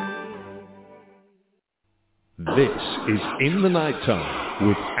 This is In the Nighttime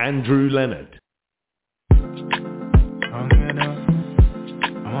with Andrew Leonard.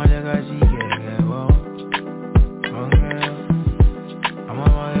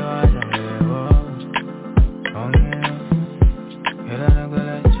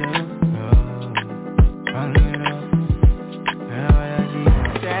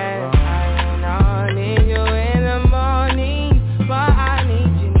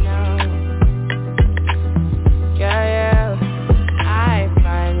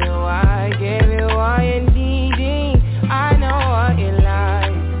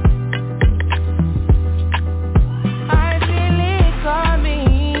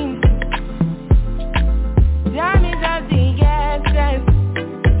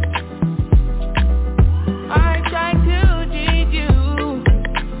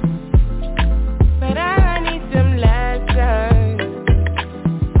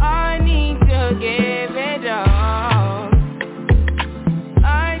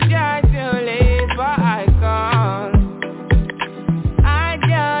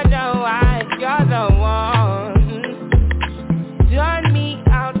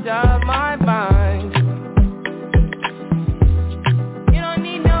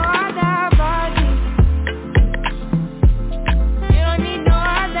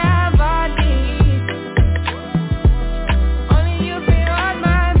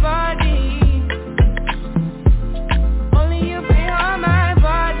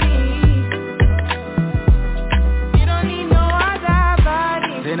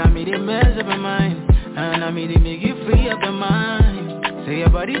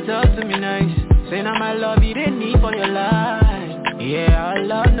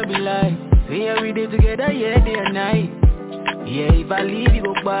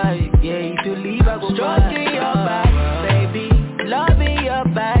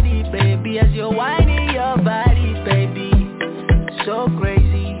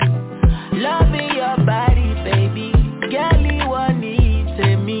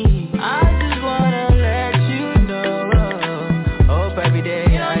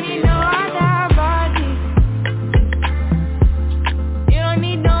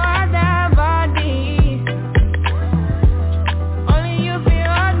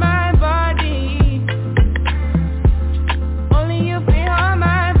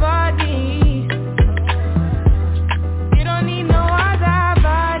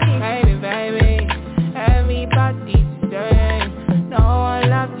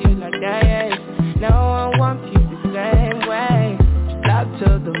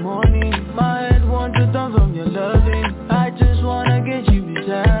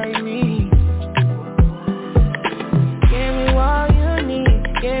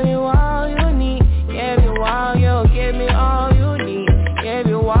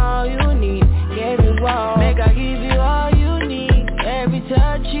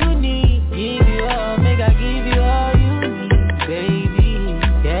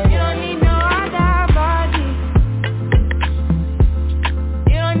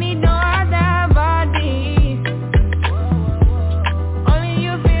 Don't need no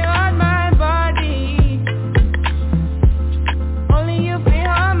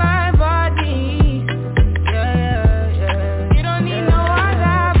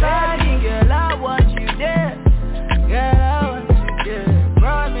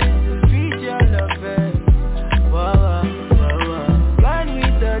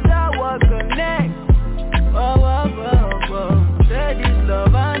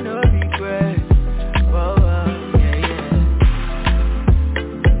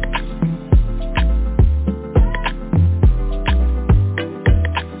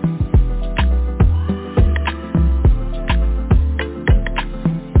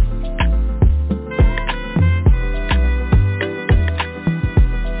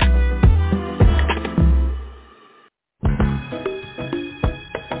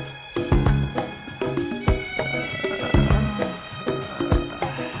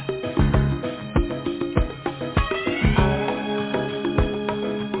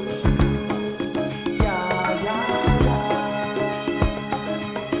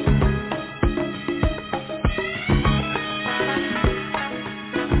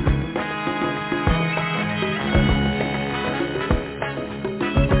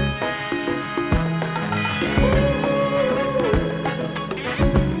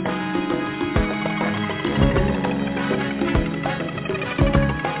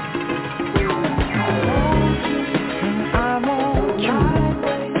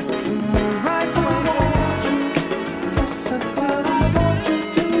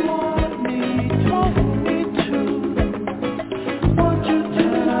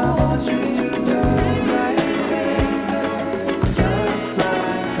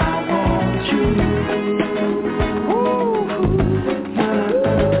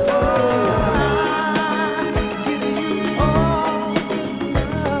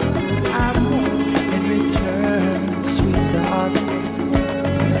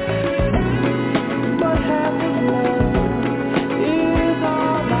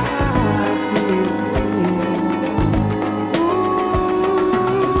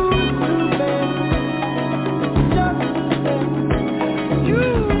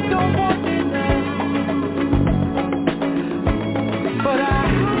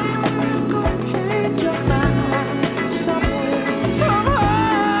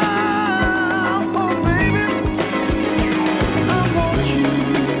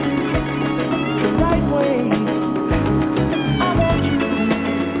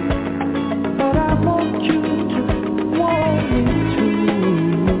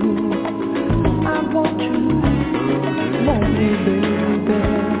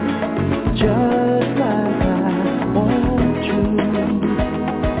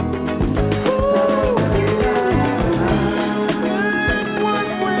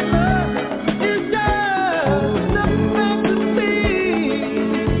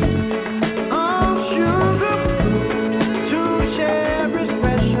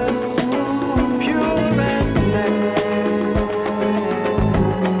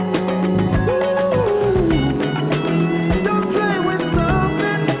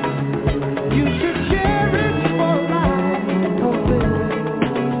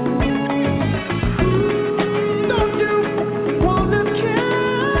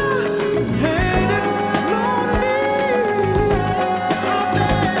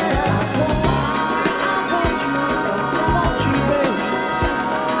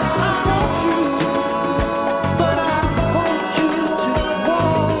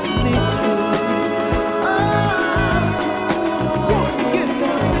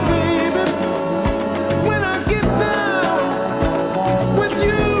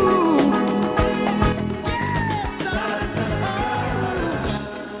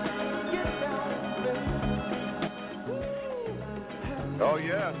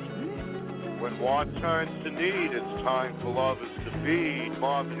yeah. When want turns to need, it's time for lovers to feed.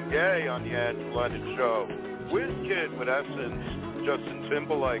 Marvin Gaye on the Andrew Leonard Show. WizKid with Essence. Justin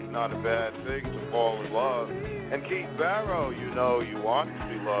Timberlake, not a bad thing to fall in love. And Keith Barrow, you know you want to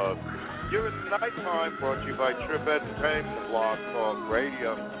be loved. Here at Nighttime, brought to you by Trip Entertainment and Blog Talk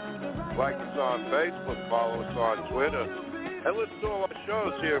Radio. Like us on Facebook, follow us on Twitter, and listen to all our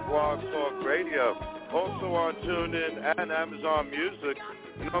shows here at Blog Talk Radio. Also on TuneIn and Amazon Music.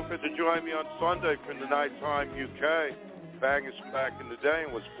 And don't forget to join me on Sunday from the Nighttime UK. Bangers from back in the day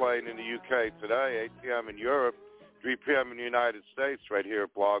and was playing in the UK today, 8 p.m. in Europe, 3 p.m. in the United States, right here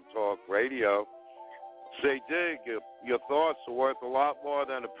at Blog Talk Radio. Say, Dig, your thoughts are worth a lot more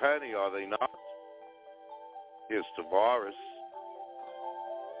than a penny, are they not? Here's Tavares.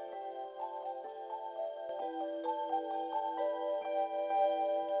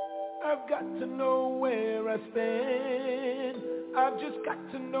 I've got to know where I stand. I've just got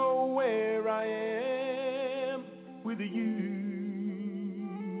to know where I am with you.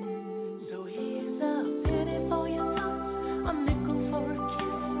 So here's a penny for your thoughts, a nickel for a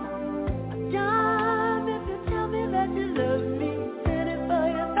kiss, a dime if you tell me that you love me. Penny for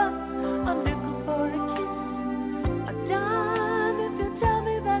your thoughts, a nickel for a kiss, a dime if you tell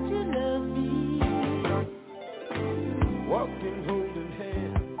me that you love me. Walking, holding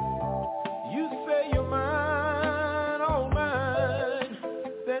hands. You say you're mine, all mine.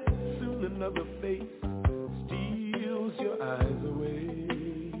 Then soon another face steals your eyes away.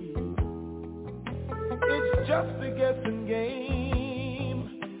 It's just a guessing game,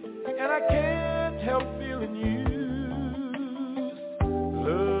 and I can't help feeling used.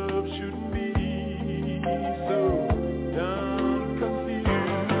 Love shouldn't be so done confused.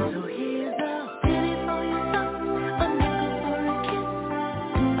 So here's a penny for your thoughts, a nickel for a kiss,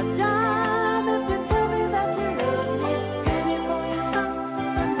 a dime if you tell me that you love me. Penny for your thoughts,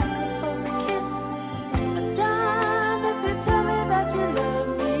 a nickel for a kiss, a dime if you tell me that you love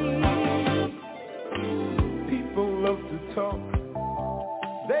me. People love to talk.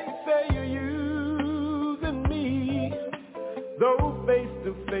 They say you're using me, though face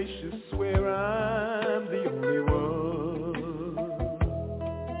to face you swear I'm the only one.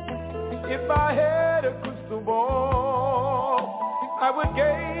 If I had a crystal ball, I would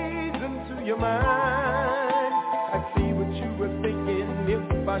gaze into your mind. I'd see what you were thinking if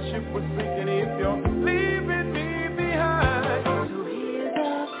my ship was sinking, if you're leaving me behind. So here's a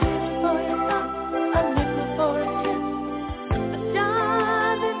penny for your thoughts, a nickel for a kiss, a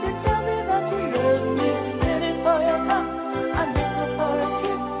dime if you tell me that you love me. Penny for your thoughts, a nickel for a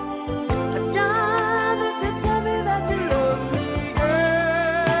kiss, a dime if you tell me that you love me. Girl,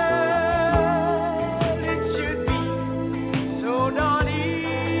 it should be so darn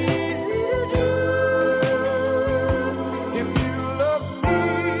easy to do if you love me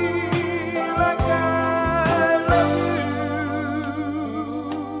like I love you.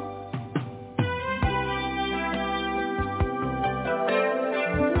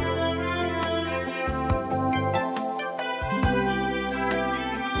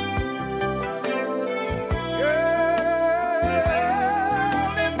 Girl,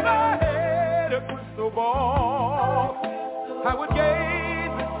 if I had a crystal ball, I would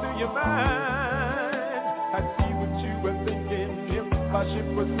gaze into your mind. I'd see what you were thinking if my ship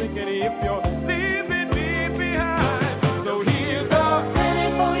was sinking, if you're leaving me behind. So here's a Penny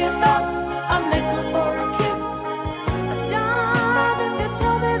for your thoughts, a nickel for a kiss, a dime if you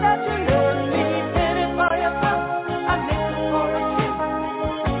tell me that you love me. Penny for your thoughts, a nickel for a kiss,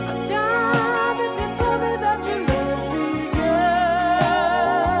 a dime if you tell me that you love me, girl.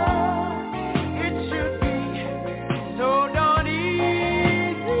 It should be so darn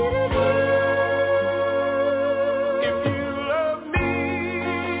easy to do if you love me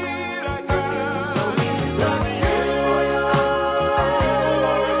like I love you.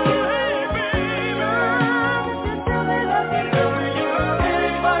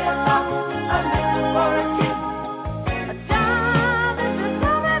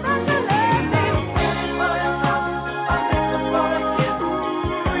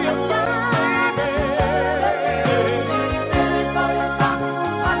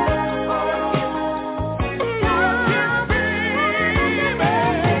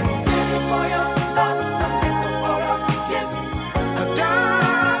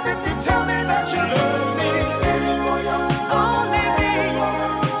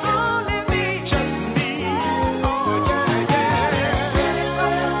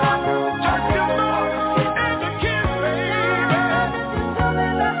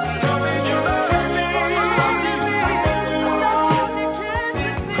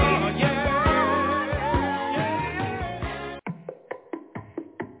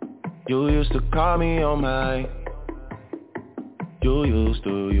 used to call me on my. You used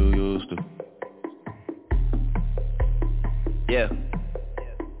to. Yeah.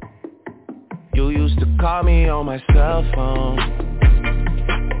 You used to call me on my cell phone.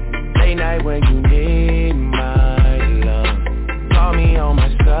 Late night when you need my love. Call me on my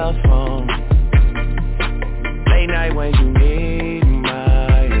cell phone. Late night when you need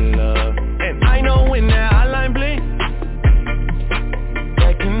my love. And I know when that hotline blink,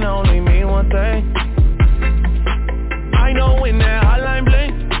 that can only mean one thing. I know when that hotline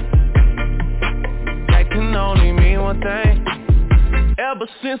blink, that can only mean one thing. Ever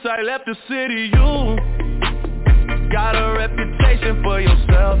since I left the city, you got a reputation for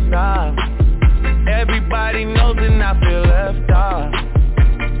yourself now. Everybody knows and I feel left out.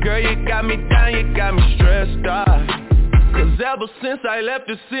 Girl, you got me down, you got me stressed out. Cause ever since I left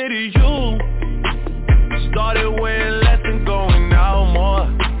the city, you started wearing less and going out more.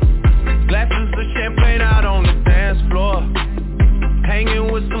 Glasses of champagne out on the dance floor.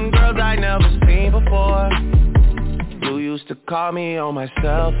 Hanging with some girls I never seen before. You used to call me on my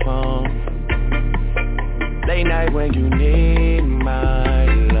cell phone. Late night when you need my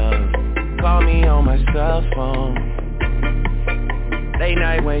love. Call me on my cell phone. Late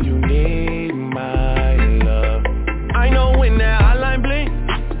night when you need my love. I know when that hotline blink,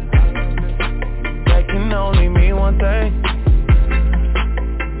 that can only mean one thing.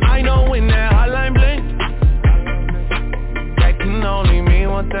 I know when that hotline blink, that can only mean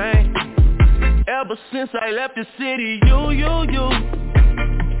one thing. Ever since I left the city, you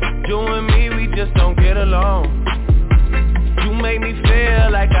and me, we just don't get along. You make me feel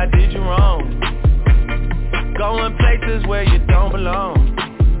like I did you wrong. Going places where you don't belong.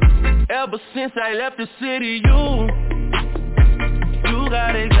 Ever since I left the city, you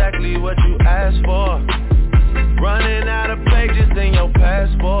got exactly what you asked for. Running out of pages in your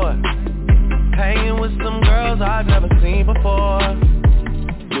passport. Hanging with some girls I've never seen before.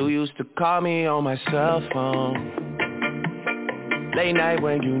 You used to call me on my cell phone. Late night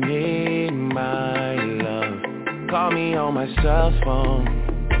when you need my love. Call me on my cell phone.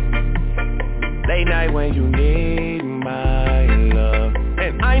 Late night when you need my love.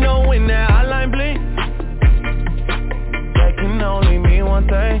 And I know when that hotline blink, that can only mean one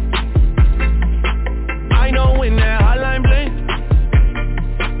thing. I know when that hotline blink,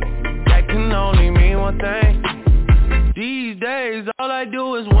 that can only mean one thing. These days, all I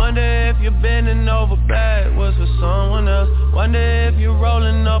do is wonder if you're bending over backwards for someone else. Wonder if you're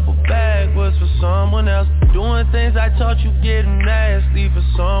rolling up a backwards for someone else. Doing things I taught you getting nasty for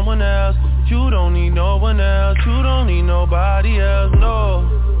someone else. You don't need no one else. You don't need nobody else,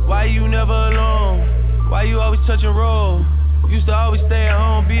 no. Why you never alone? Why you always touch and roll? Used to always stay at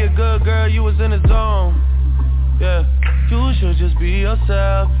home, be a good girl, you was in the zone. Yeah. You should just be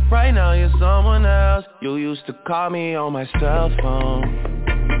yourself. Right now you're someone else. You used to call me on my cell phone.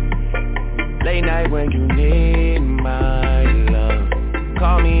 Late night when you need my love.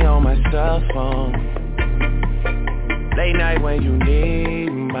 Call me on my cell phone. Late night when you need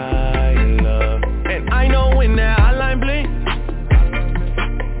my love. And I know when that hotline blink,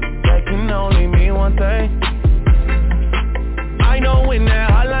 that can only mean one thing. I know when that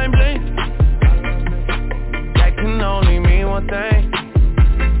hotline blink, can only mean one thing.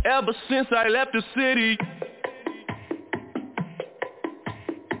 Ever since I left the city,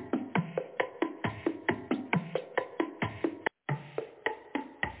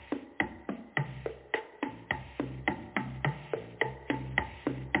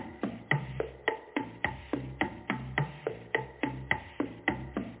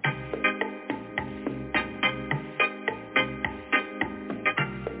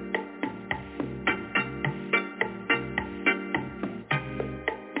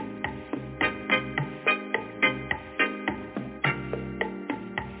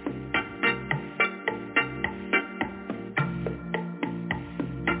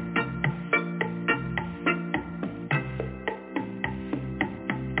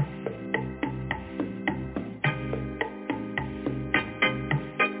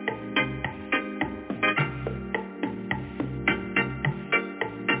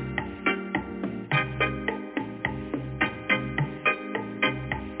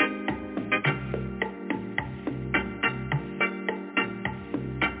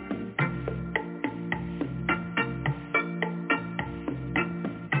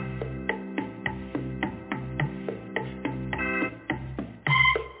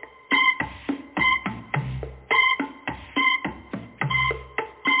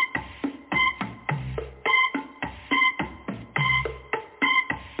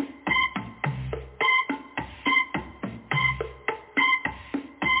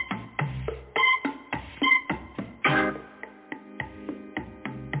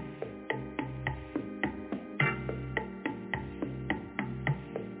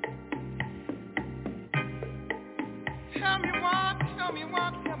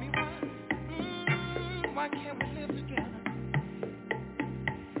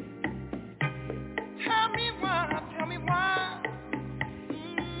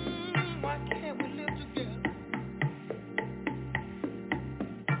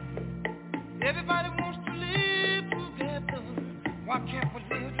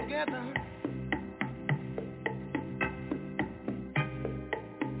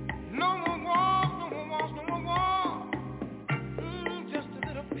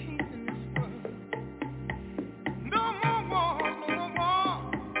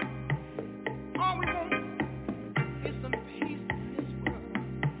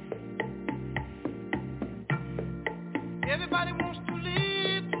 Everybody wants to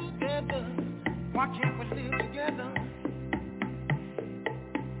live together. Why can't we live together?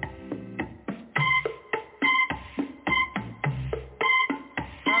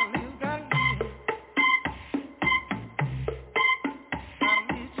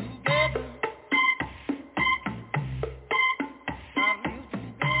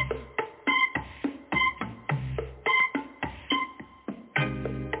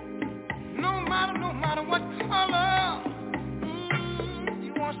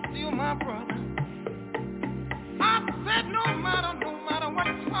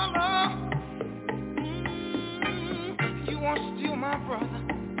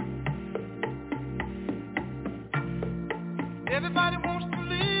 Everybody wants to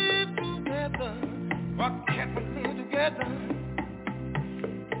live together. Why can't we live together?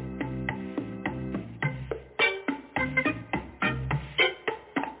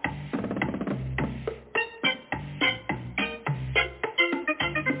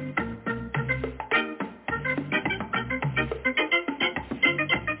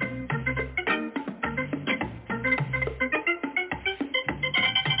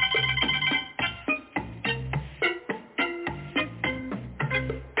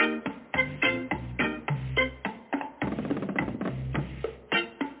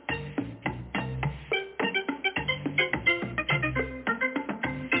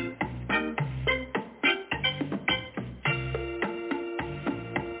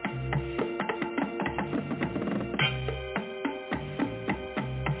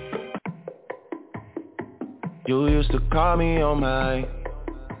 You used to call me on my.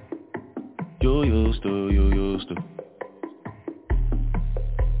 You used to.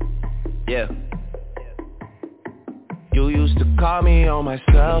 Yeah. You used to call me on my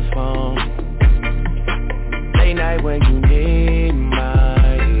cell phone. Late night when you need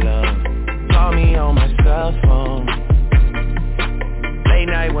my love. Call me on my cell phone. Late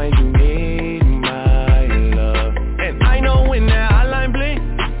night when you need my love. And I know when that hotline blink,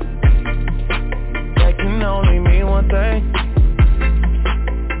 that can only mean one thing.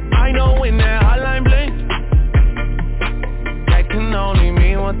 I know when that hotline blink, that can only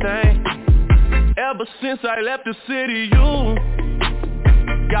mean one thing. Ever since I left the city, you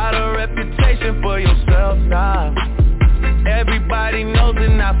got a reputation for yourself now. Everybody knows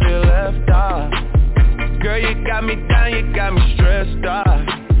and I feel left out. Girl, you got me down, you got me stressed out.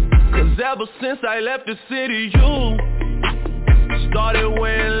 Cause ever since I left the city, you started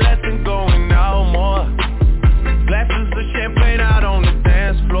wearing less and going out more. Glasses of champagne out on the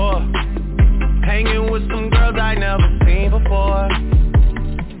dance floor. Hanging with some girls I never seen before.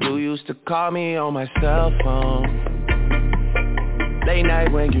 You used to call me on my cell phone. Late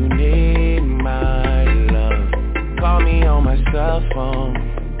night when you need my love. Call me on my cell phone.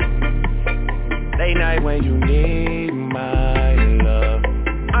 Late night when you need my love.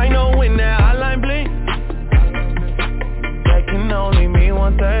 I know when that hotline blink, that can only mean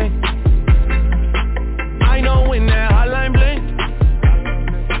one thing. I know when that hotline blink,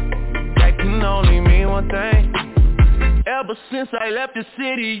 that can only mean one thing. Ever since I left the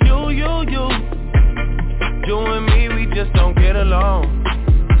city, you and me, we just don't get along.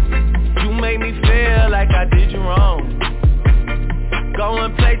 You make me feel like I did you wrong.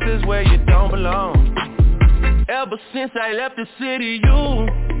 Going places where you don't belong. Ever since I left the city, you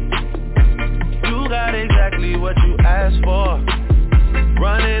got exactly what you asked for.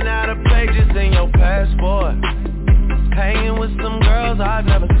 Running out of pages in your passport. Hanging with some girls I've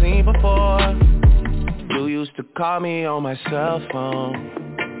never seen before. You used to call me on my cell phone.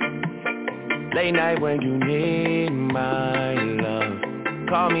 Late night when you need my love.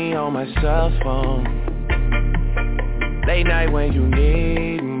 Call me on my cell phone. Late night when you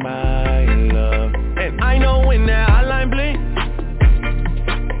need my love. And I know when that hotline blink,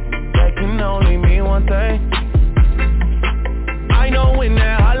 that can only mean one thing. I know when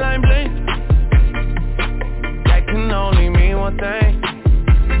that hotline blink, that can only mean one thing.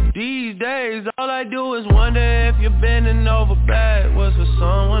 These days, all I do is wonder if you're bending over backwards for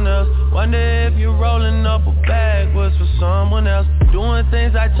someone else. Wonder if you're rolling up a backwards for someone else. Doing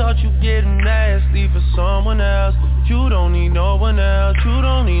things I taught you getting nasty for someone else. You don't need no one else. You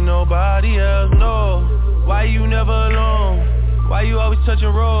don't need nobody else, no. Why you never alone? Why you always touch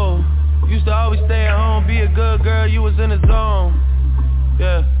and roll? Used to always stay at home, be a good girl, you was in the zone.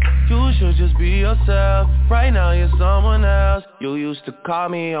 Yeah, you should just be yourself. Right now you're someone else. You used to call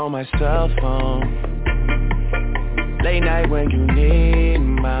me on my cell phone. Late night when you need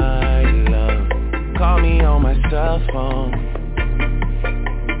my love. Call me on my cell phone.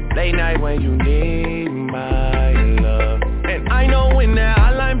 Late night when you need my love. And I know when that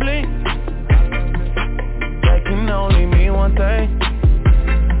hotline blink, that can only mean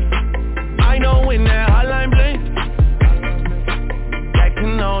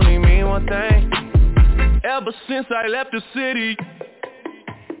since I left the city.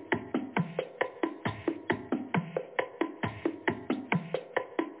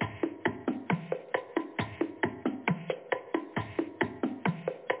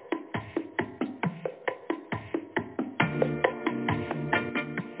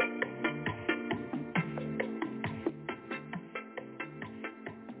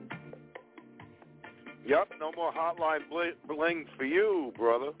 Yep, no more hotline bling for you,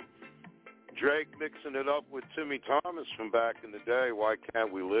 brother. Drake mixing it up with Timmy Thomas from back in the day. Why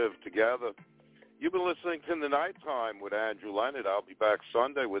can't we live together? You've been listening to The Nighttime with Andrew Leonard. I'll be back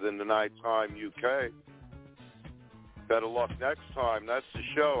Sunday within the Nighttime UK. Better luck next time. That's the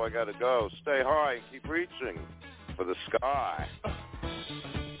show. I got to go. Stay high and keep reaching for the sky.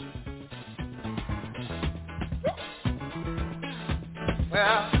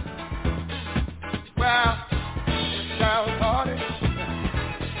 Well, it's down party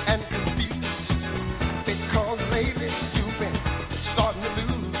and confused because lately you've been starting to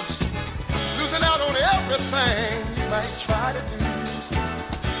losing out on everything you might try to do.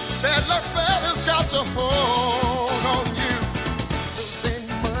 Bad luck fella's got to hold on you. Losing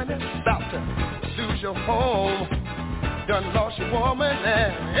money, about to lose your home. Done lost your woman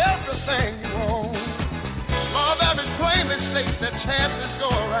and everything you own. Law of average plainly states that chances go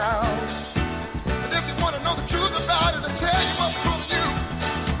around. If you want to know the truth about it, I'll tell you what's pulling you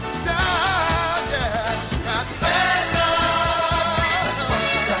down, yeah. Got bad love.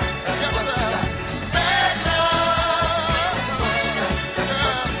 Bad love. Bad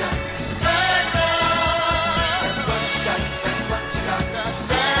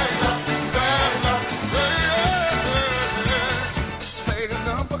love. Play the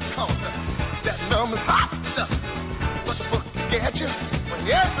number counter. That number's hot stuff. But the book will get you when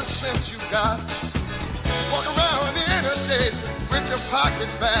every cent you got. Walk around in a days with your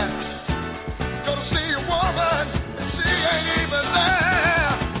pockets back. Go to see a woman and she ain't even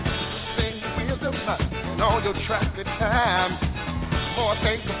there. Think with the money and all your traffic time. More I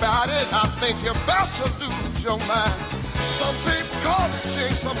think about it, I think you're about to lose your mind. Some people call it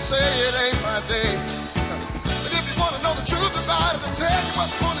things, some say it ain't my day. But if you want to know the truth about it, I'll tell you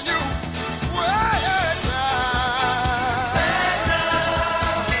what's pulling you way down.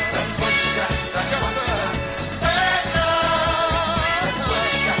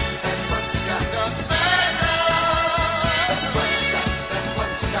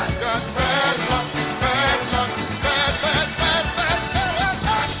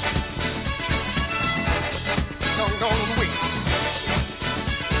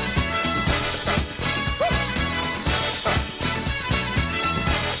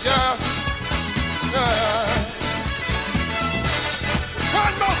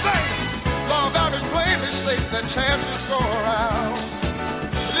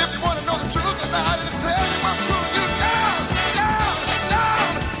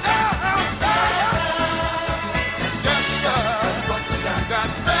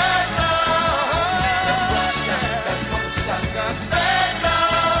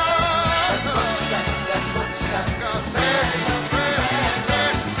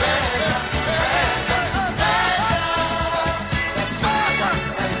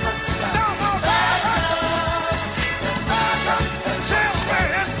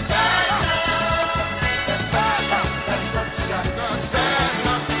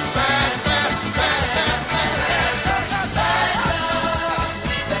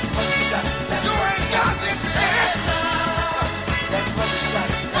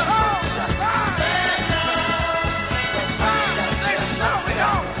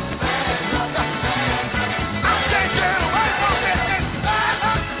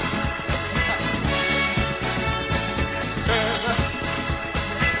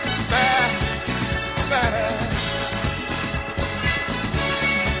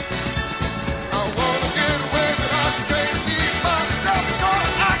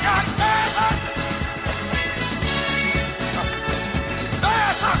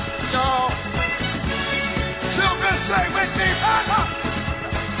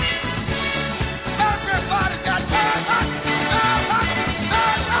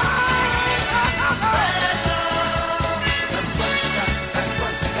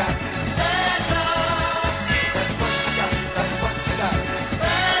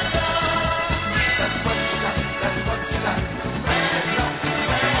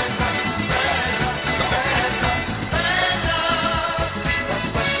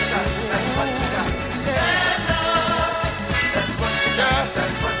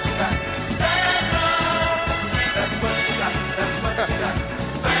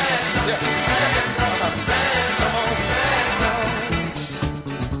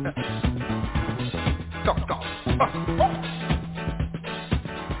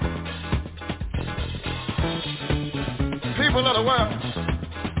 people of the world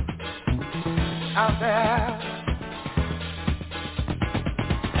out there.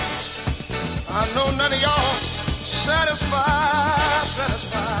 I know none of y'all satisfied.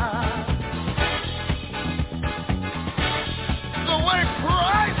 The way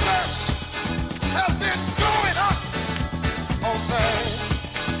prices have been going up on things.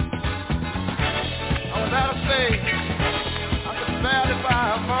 I was out of state. I could barely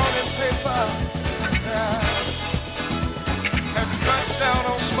buy a morning paper. Had to cut down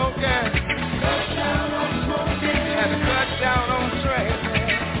on smoking. Had to cut down on drinking.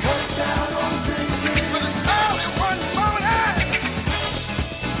 But it's early one morning.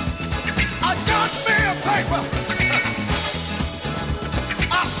 I got me a paper.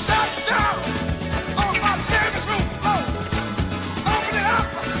 I sat down on my living room floor. Open it up.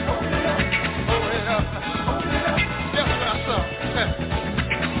 Guess what I saw?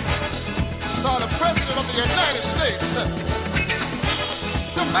 Saw the President of the United States.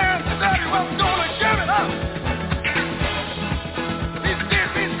 The man said he was going to give it up.